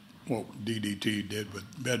about what DDT did with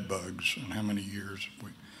bed bugs and how many years,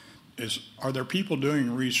 are there people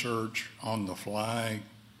doing research on the fly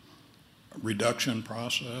reduction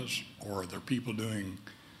process, or are there people doing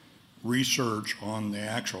research on the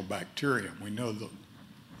actual bacterium? We know the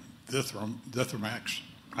Dithromax,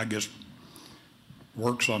 I guess,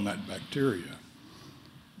 works on that bacteria,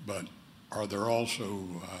 but are there also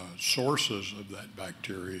sources of that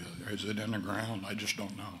bacteria? Is it in the ground? I just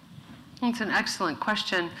don't know. It's an excellent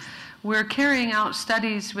question. We're carrying out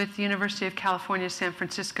studies with the University of California, San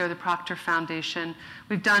Francisco, the Proctor Foundation.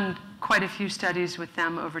 We've done quite a few studies with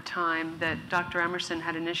them over time that Dr. Emerson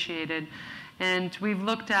had initiated. And we've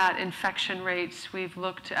looked at infection rates. We've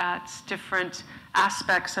looked at different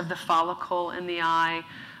aspects of the follicle in the eye.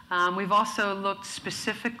 We've also looked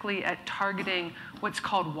specifically at targeting what's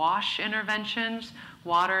called WASH interventions,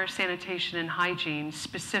 water, sanitation, and hygiene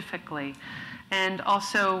specifically. And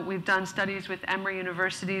also we've done studies with Emory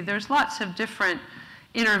University. There's lots of different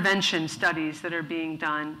intervention studies that are being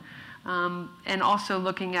done, and also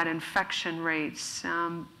looking at infection rates.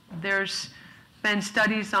 There's been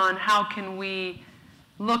studies on how can we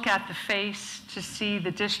look at the face to see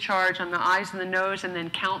the discharge on the eyes and the nose and then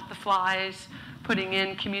count the flies, putting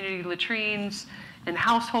in community latrines and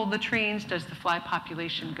household latrines. Does the fly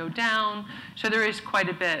population go down? So there is quite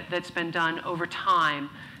a bit that's been done over time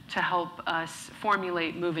to help us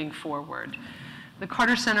formulate moving forward. The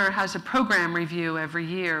Carter Center has a program review every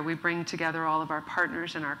year. We bring together all of our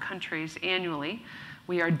partners in our countries annually.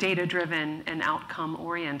 We are data-driven and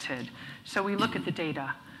outcome-oriented. So we look at the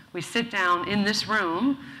data. We sit down in this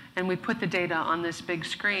room and we put the data on this big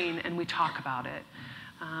screen and we talk about it.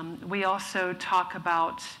 We also talk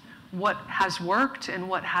about what has worked and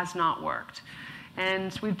what has not worked.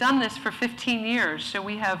 And we've done this for 15 years, so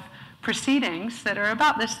we have proceedings that are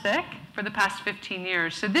about this thick for the past 15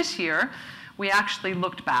 years. So this year, we actually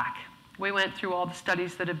looked back. We went through all the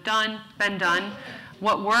studies that have been done,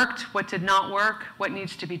 what worked, what did not work, what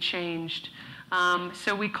needs to be changed.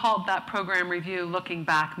 So we called that program review Looking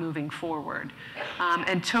Back, Moving Forward,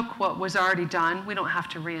 and took what was already done. We don't have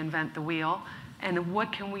to reinvent the wheel. And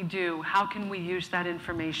what can we do? How can we use that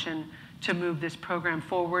information to move this program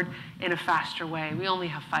forward in a faster way? We only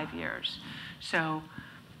have 5 years. So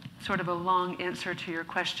sort of a long answer to your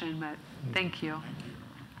question, but thank you.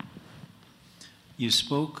 You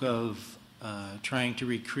spoke of trying to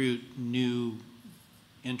recruit new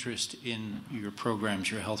interest in your programs,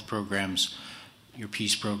 your health programs, your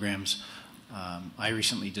peace programs. I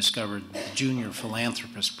recently discovered the Junior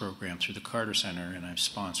Philanthropist Program through the Carter Center, and I've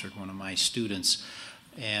sponsored one of my students.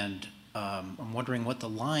 And I'm wondering what the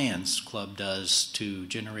Lions Club does to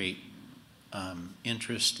generate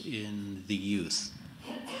interest in the youth.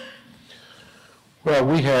 Well,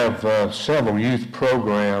 we have several youth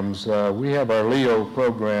programs. We have our LEO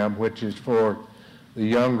program, which is for the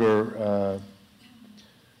younger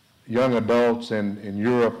young adults in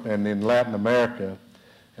Europe and in Latin America.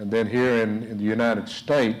 And then here in the United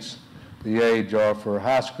States, the age are for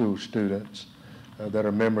high school students that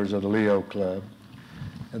are members of the LEO Club.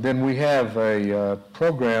 And then we have a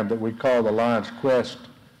program that we call the Lions Quest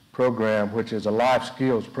program, which is a life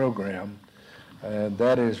skills program. And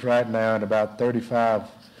that is right now in about 35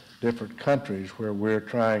 different countries where we're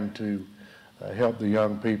trying to help the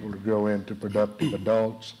young people to grow into productive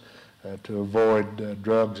adults, to avoid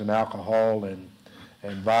drugs and alcohol and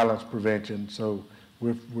violence prevention. So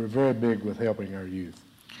we're very big with helping our youth.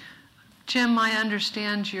 Jim, I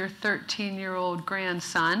understand your 13-year-old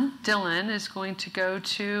grandson, Dylan, is going to go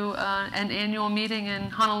to an annual meeting in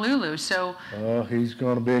Honolulu. So, he's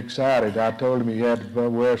going to be excited. I told him he had to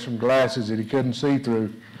wear some glasses that he couldn't see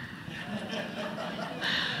through.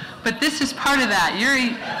 But this is part of that.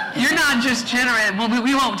 You're not just generous. Well,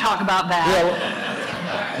 we won't talk about that.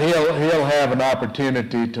 He'll have an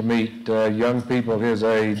opportunity to meet young people his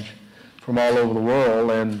age from all over the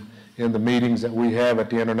world, and in the meetings that we have at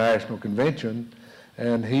the International Convention,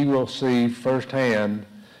 and he will see firsthand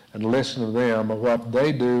and listen to them of what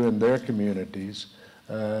they do in their communities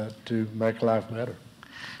to make life better.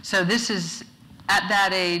 So this is, at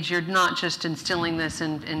that age, you're not just instilling this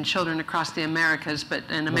in children across the Americas, but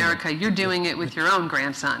in America, you're doing it with your own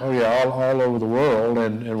grandson. Oh yeah, all over the world,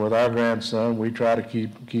 and with our grandson, we try to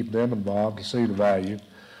keep them involved to see the value.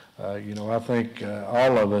 I think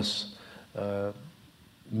all of us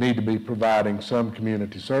need to be providing some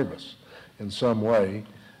community service in some way,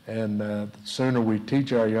 and the sooner we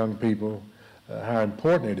teach our young people how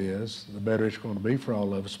important it is, the better it's going to be for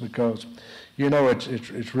all of us, because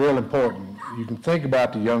it's real important. You can think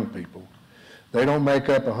about the young people. They don't make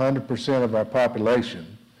up 100% of our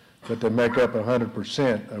population, but they make up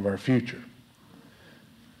 100% of our future.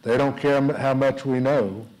 They don't care how much we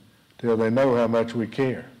know till they know how much we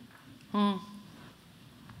care. Pure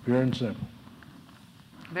and simple.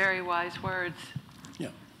 Very wise words.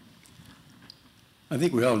 Yeah. I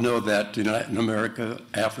think we all know that in Latin America,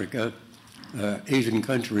 Africa, Asian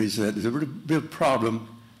countries, there's a big problem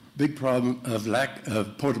of lack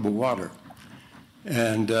of potable water.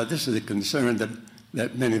 And this is a concern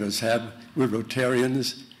that many of us have. We're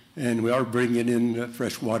Rotarians, and we are bringing in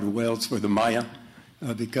freshwater wells for the Maya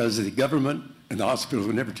because the government and the hospitals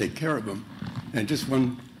will never take care of them. And just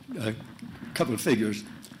a couple of figures.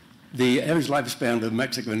 The average lifespan of a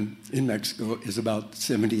Mexican in Mexico is about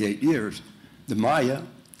 78 years. The Maya,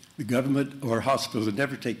 the government or hospitals will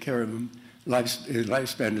never take care of them.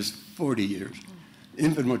 Lifespan is 40 years.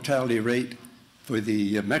 Infant mortality rate for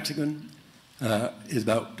the Mexican is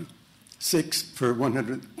about 6 per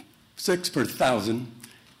 1,000,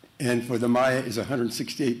 and for the Maya is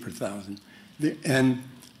 168 per 1,000.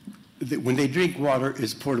 When they drink water,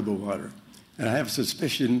 it's portable water. And I have a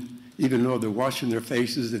suspicion, even though they're washing their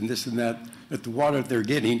faces and this and that the water they're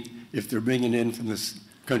getting, if they're bringing in from the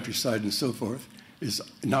countryside and so forth, is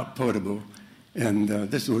not potable. And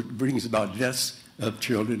this is what brings about deaths of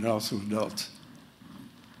children and also adults.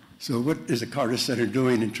 So what is the Carter Center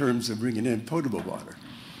doing in terms of bringing in potable water?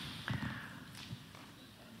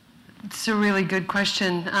 It's a really good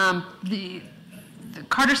question. The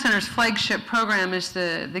Carter Center's flagship program is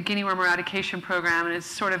the guinea worm eradication program, and it's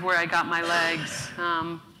sort of where I got my legs.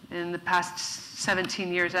 In the past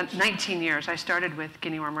 19 years, I started with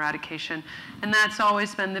guinea worm eradication, and that's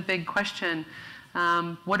always been the big question.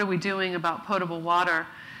 What are we doing about potable water?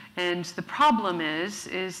 And the problem is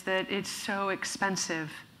that it's so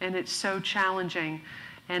expensive and it's so challenging,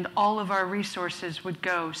 and all of our resources would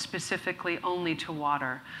go specifically only to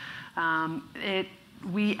water.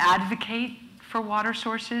 We advocate for water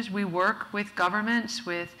sources. We work with governments,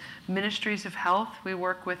 with ministries of health. We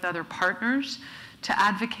work with other partners to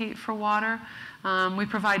advocate for water. We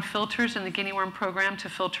provide filters in the guinea worm program to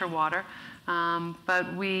filter water,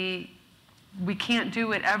 but we can't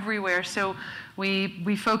do it everywhere, so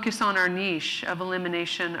we focus on our niche of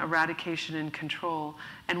elimination, eradication, and control,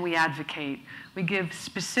 and we advocate. We give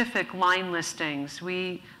specific line listings.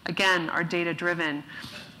 We, again, are data-driven.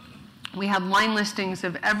 We have line listings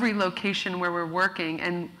of every location where we're working,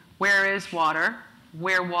 and where is water,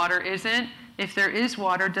 where water isn't. If there is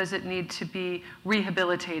water, does it need to be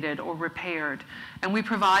rehabilitated or repaired? And we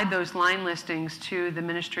provide those line listings to the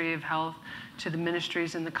Ministry of Health, to the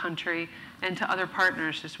ministries in the country, and to other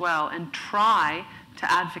partners as well, and try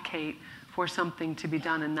to advocate for something to be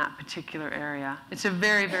done in that particular area. It's a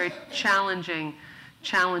very, very challenging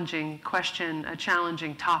question, a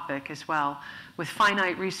challenging topic as well. With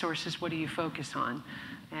finite resources, what do you focus on?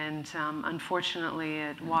 And unfortunately,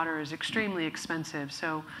 water is extremely expensive,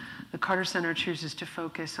 so the Carter Center chooses to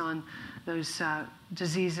focus on those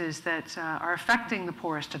diseases that are affecting the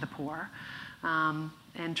poorest of the poor,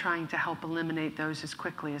 and trying to help eliminate those as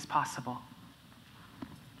quickly as possible.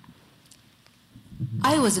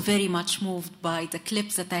 I was very much moved by the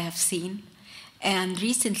clips that I have seen, and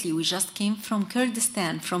recently we just came from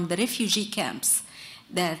Kurdistan, from the refugee camps,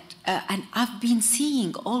 and I've been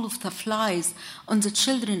seeing all of the flies on the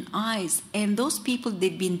children's eyes, and those people,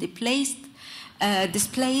 they've been displaced,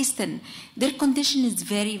 and their condition is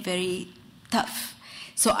very, very tough.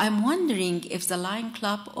 So I'm wondering if the Lion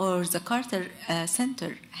Club or the Carter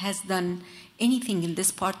Center has done anything in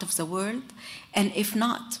this part of the world, and if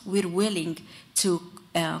not, we're willing to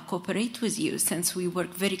cooperate with you, since we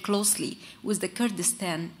work very closely with the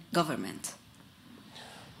Kurdistan government.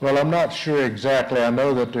 Well, I'm not sure exactly. I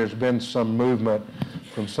know that there's been some movement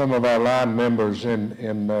from some of our line members in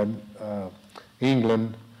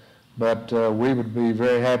England, but we would be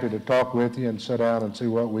very happy to talk with you and sit down and see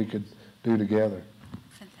what we could do together.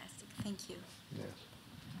 Fantastic. Thank you. Yes.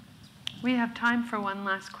 We have time for one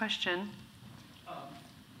last question.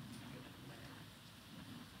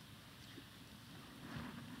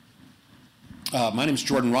 My name is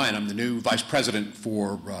Jordan Ryan. I'm the new Vice President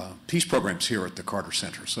for Peace Programs here at the Carter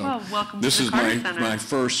Center. So welcome this to the is Carter Center. my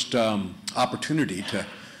first opportunity to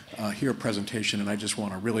hear a presentation, and I just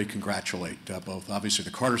want to really congratulate both, obviously,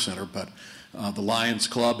 the Carter Center, but the Lions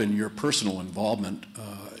Club and your personal involvement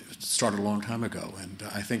started a long time ago. And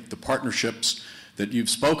I think the partnerships that you've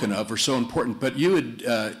spoken of are so important. But you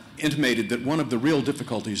had intimated that one of the real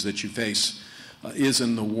difficulties that you face is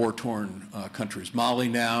in the war-torn countries. Mali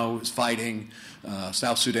now is fighting,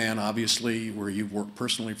 South Sudan, obviously, where you've worked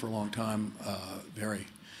personally for a long time,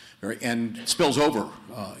 and spills over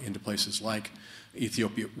into places like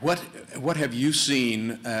Ethiopia. What have you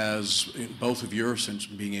seen as, both of your, since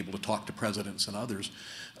being able to talk to presidents and others,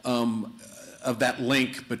 of that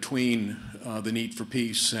link between the need for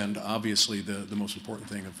peace and obviously the most important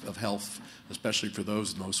thing of health, especially for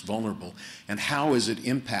those most vulnerable, and how is it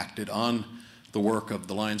impacted on the work of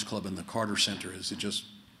the Lions Club and the Carter Center? Is it just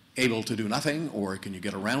able to do nothing, or can you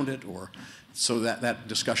get around it? Or so that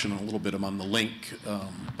discussion a little bit on the link,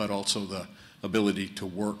 but also the ability to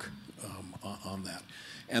work on that.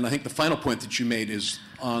 And I think the final point that you made is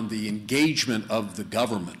on the engagement of the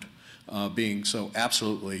government being so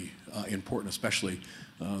absolutely important, especially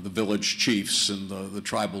the village chiefs and the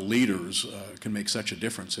tribal leaders can make such a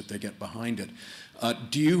difference if they get behind it.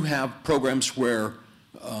 Do you have programs where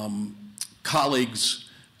colleagues,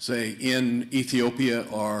 say, in Ethiopia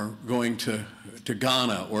are going to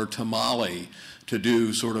Ghana or to Mali to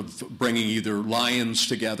do sort of bringing either lions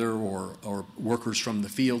together or workers from the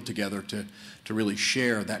field together to really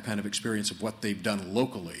share that kind of experience of what they've done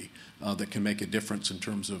locally that can make a difference in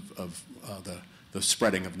terms of the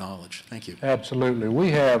spreading of knowledge? Thank you. Absolutely. We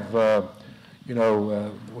have, we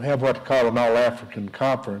have what we call an All-African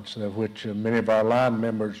Conference, of which many of our line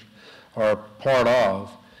members are part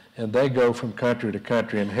of, and they go from country to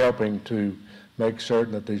country and helping to make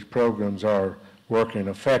certain that these programs are working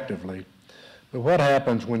effectively. But what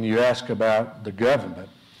happens when you ask about the government?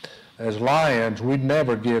 As Lions, we'd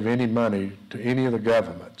never give any money to any of the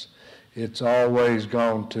governments. It's always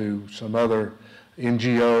gone to some other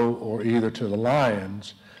NGO or either to the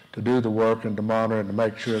Lions to do the work and to monitor and to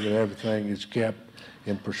make sure that everything is kept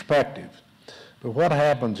in perspective. But what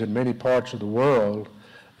happens in many parts of the world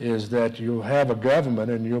is that you'll have a government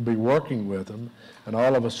and you'll be working with them, and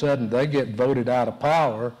all of a sudden they get voted out of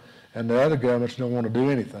power and the other governments don't want to do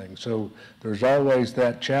anything. So there's always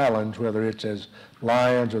that challenge, whether it's as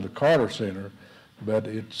Lions or the Carter Center, but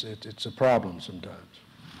it's a problem sometimes.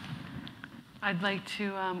 I'd like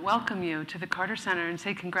to welcome you to the Carter Center and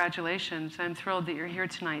say congratulations. I'm thrilled that you're here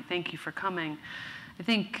tonight. Thank you for coming. I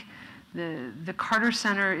think the Carter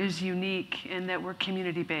Center is unique in that we're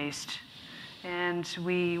community-based, and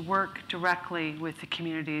we work directly with the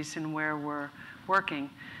communities and where we're working.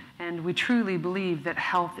 And we truly believe that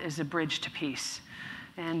health is a bridge to peace.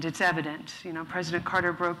 And it's evident. You know, President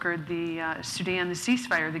Carter brokered the Sudan, the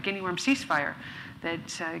ceasefire, the guinea worm ceasefire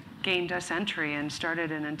that gained us entry and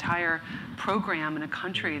started an entire program in a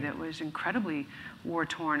country that was incredibly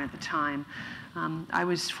war-torn at the time. I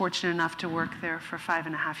was fortunate enough to work there for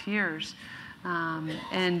 5.5 years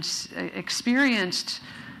and experienced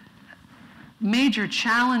major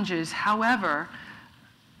challenges. However,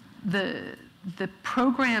 the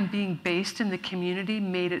program being based in the community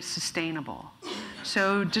made it sustainable.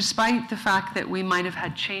 So despite the fact that we might have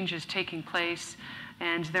had changes taking place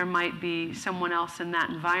and there might be someone else in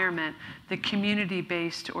that environment, the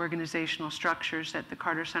community-based organizational structures that the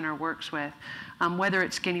Carter Center works with, whether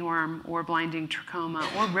it's guinea worm or blinding trachoma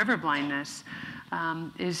or river blindness,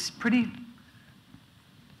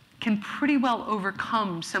 can pretty well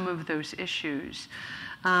overcome some of those issues.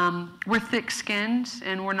 We're thick-skinned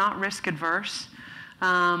and we're not risk-adverse.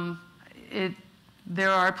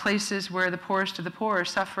 There are places where the poorest of the poor are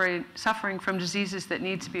suffering from diseases that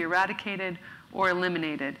need to be eradicated or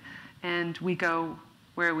eliminated, and we go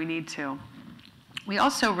where we need to. We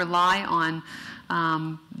also rely on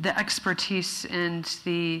the expertise and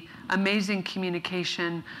the amazing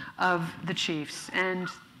communication of the chiefs and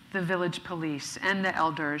the village police and the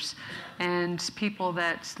elders and people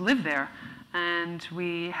that live there. And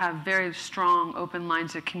we have very strong, open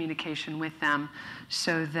lines of communication with them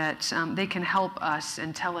so that they can help us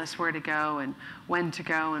and tell us where to go and when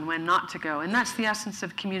not to go. And that's the essence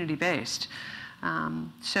of community-based.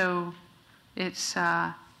 So it's,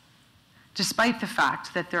 despite the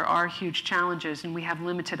fact that there are huge challenges and we have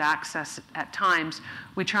limited access at times,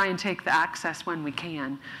 we try and take the access when we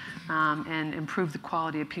can and improve the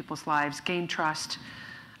quality of people's lives, gain trust,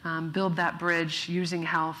 build that bridge using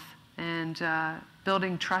health, and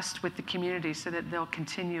building trust with the community so that they'll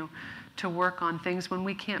continue to work on things when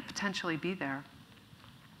we can't potentially be there.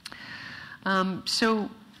 So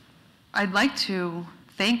I'd like to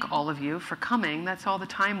thank all of you for coming. That's all the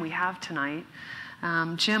time we have tonight.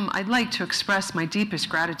 Jim, I'd like to express my deepest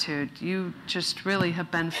gratitude. You just really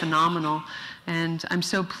have been phenomenal, and I'm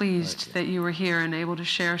so pleased that you were here and able to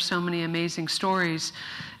share so many amazing stories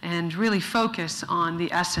and really focus on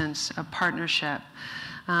the essence of partnership.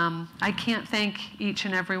 I can't thank each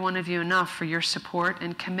and every one of you enough for your support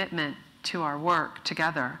and commitment to our work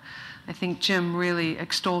together. I think Jim really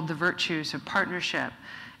extolled the virtues of partnership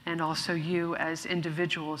and also you as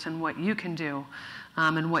individuals and what you can do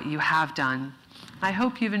and what you have done. I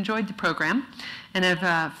hope you've enjoyed the program and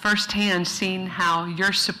have firsthand seen how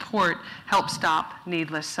your support helps stop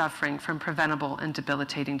needless suffering from preventable and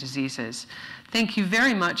debilitating diseases. Thank you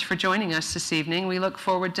very much for joining us this evening. We look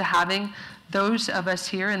forward to having those of us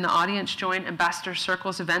here in the audience join Ambassador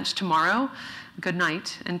Circle's events tomorrow. Good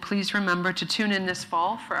night, and please remember to tune in this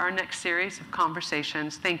fall for our next series of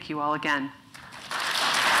conversations. Thank you all again.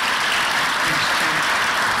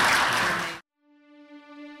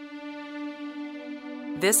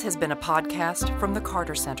 This has been a podcast from the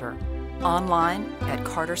Carter Center, online at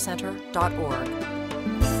cartercenter.org.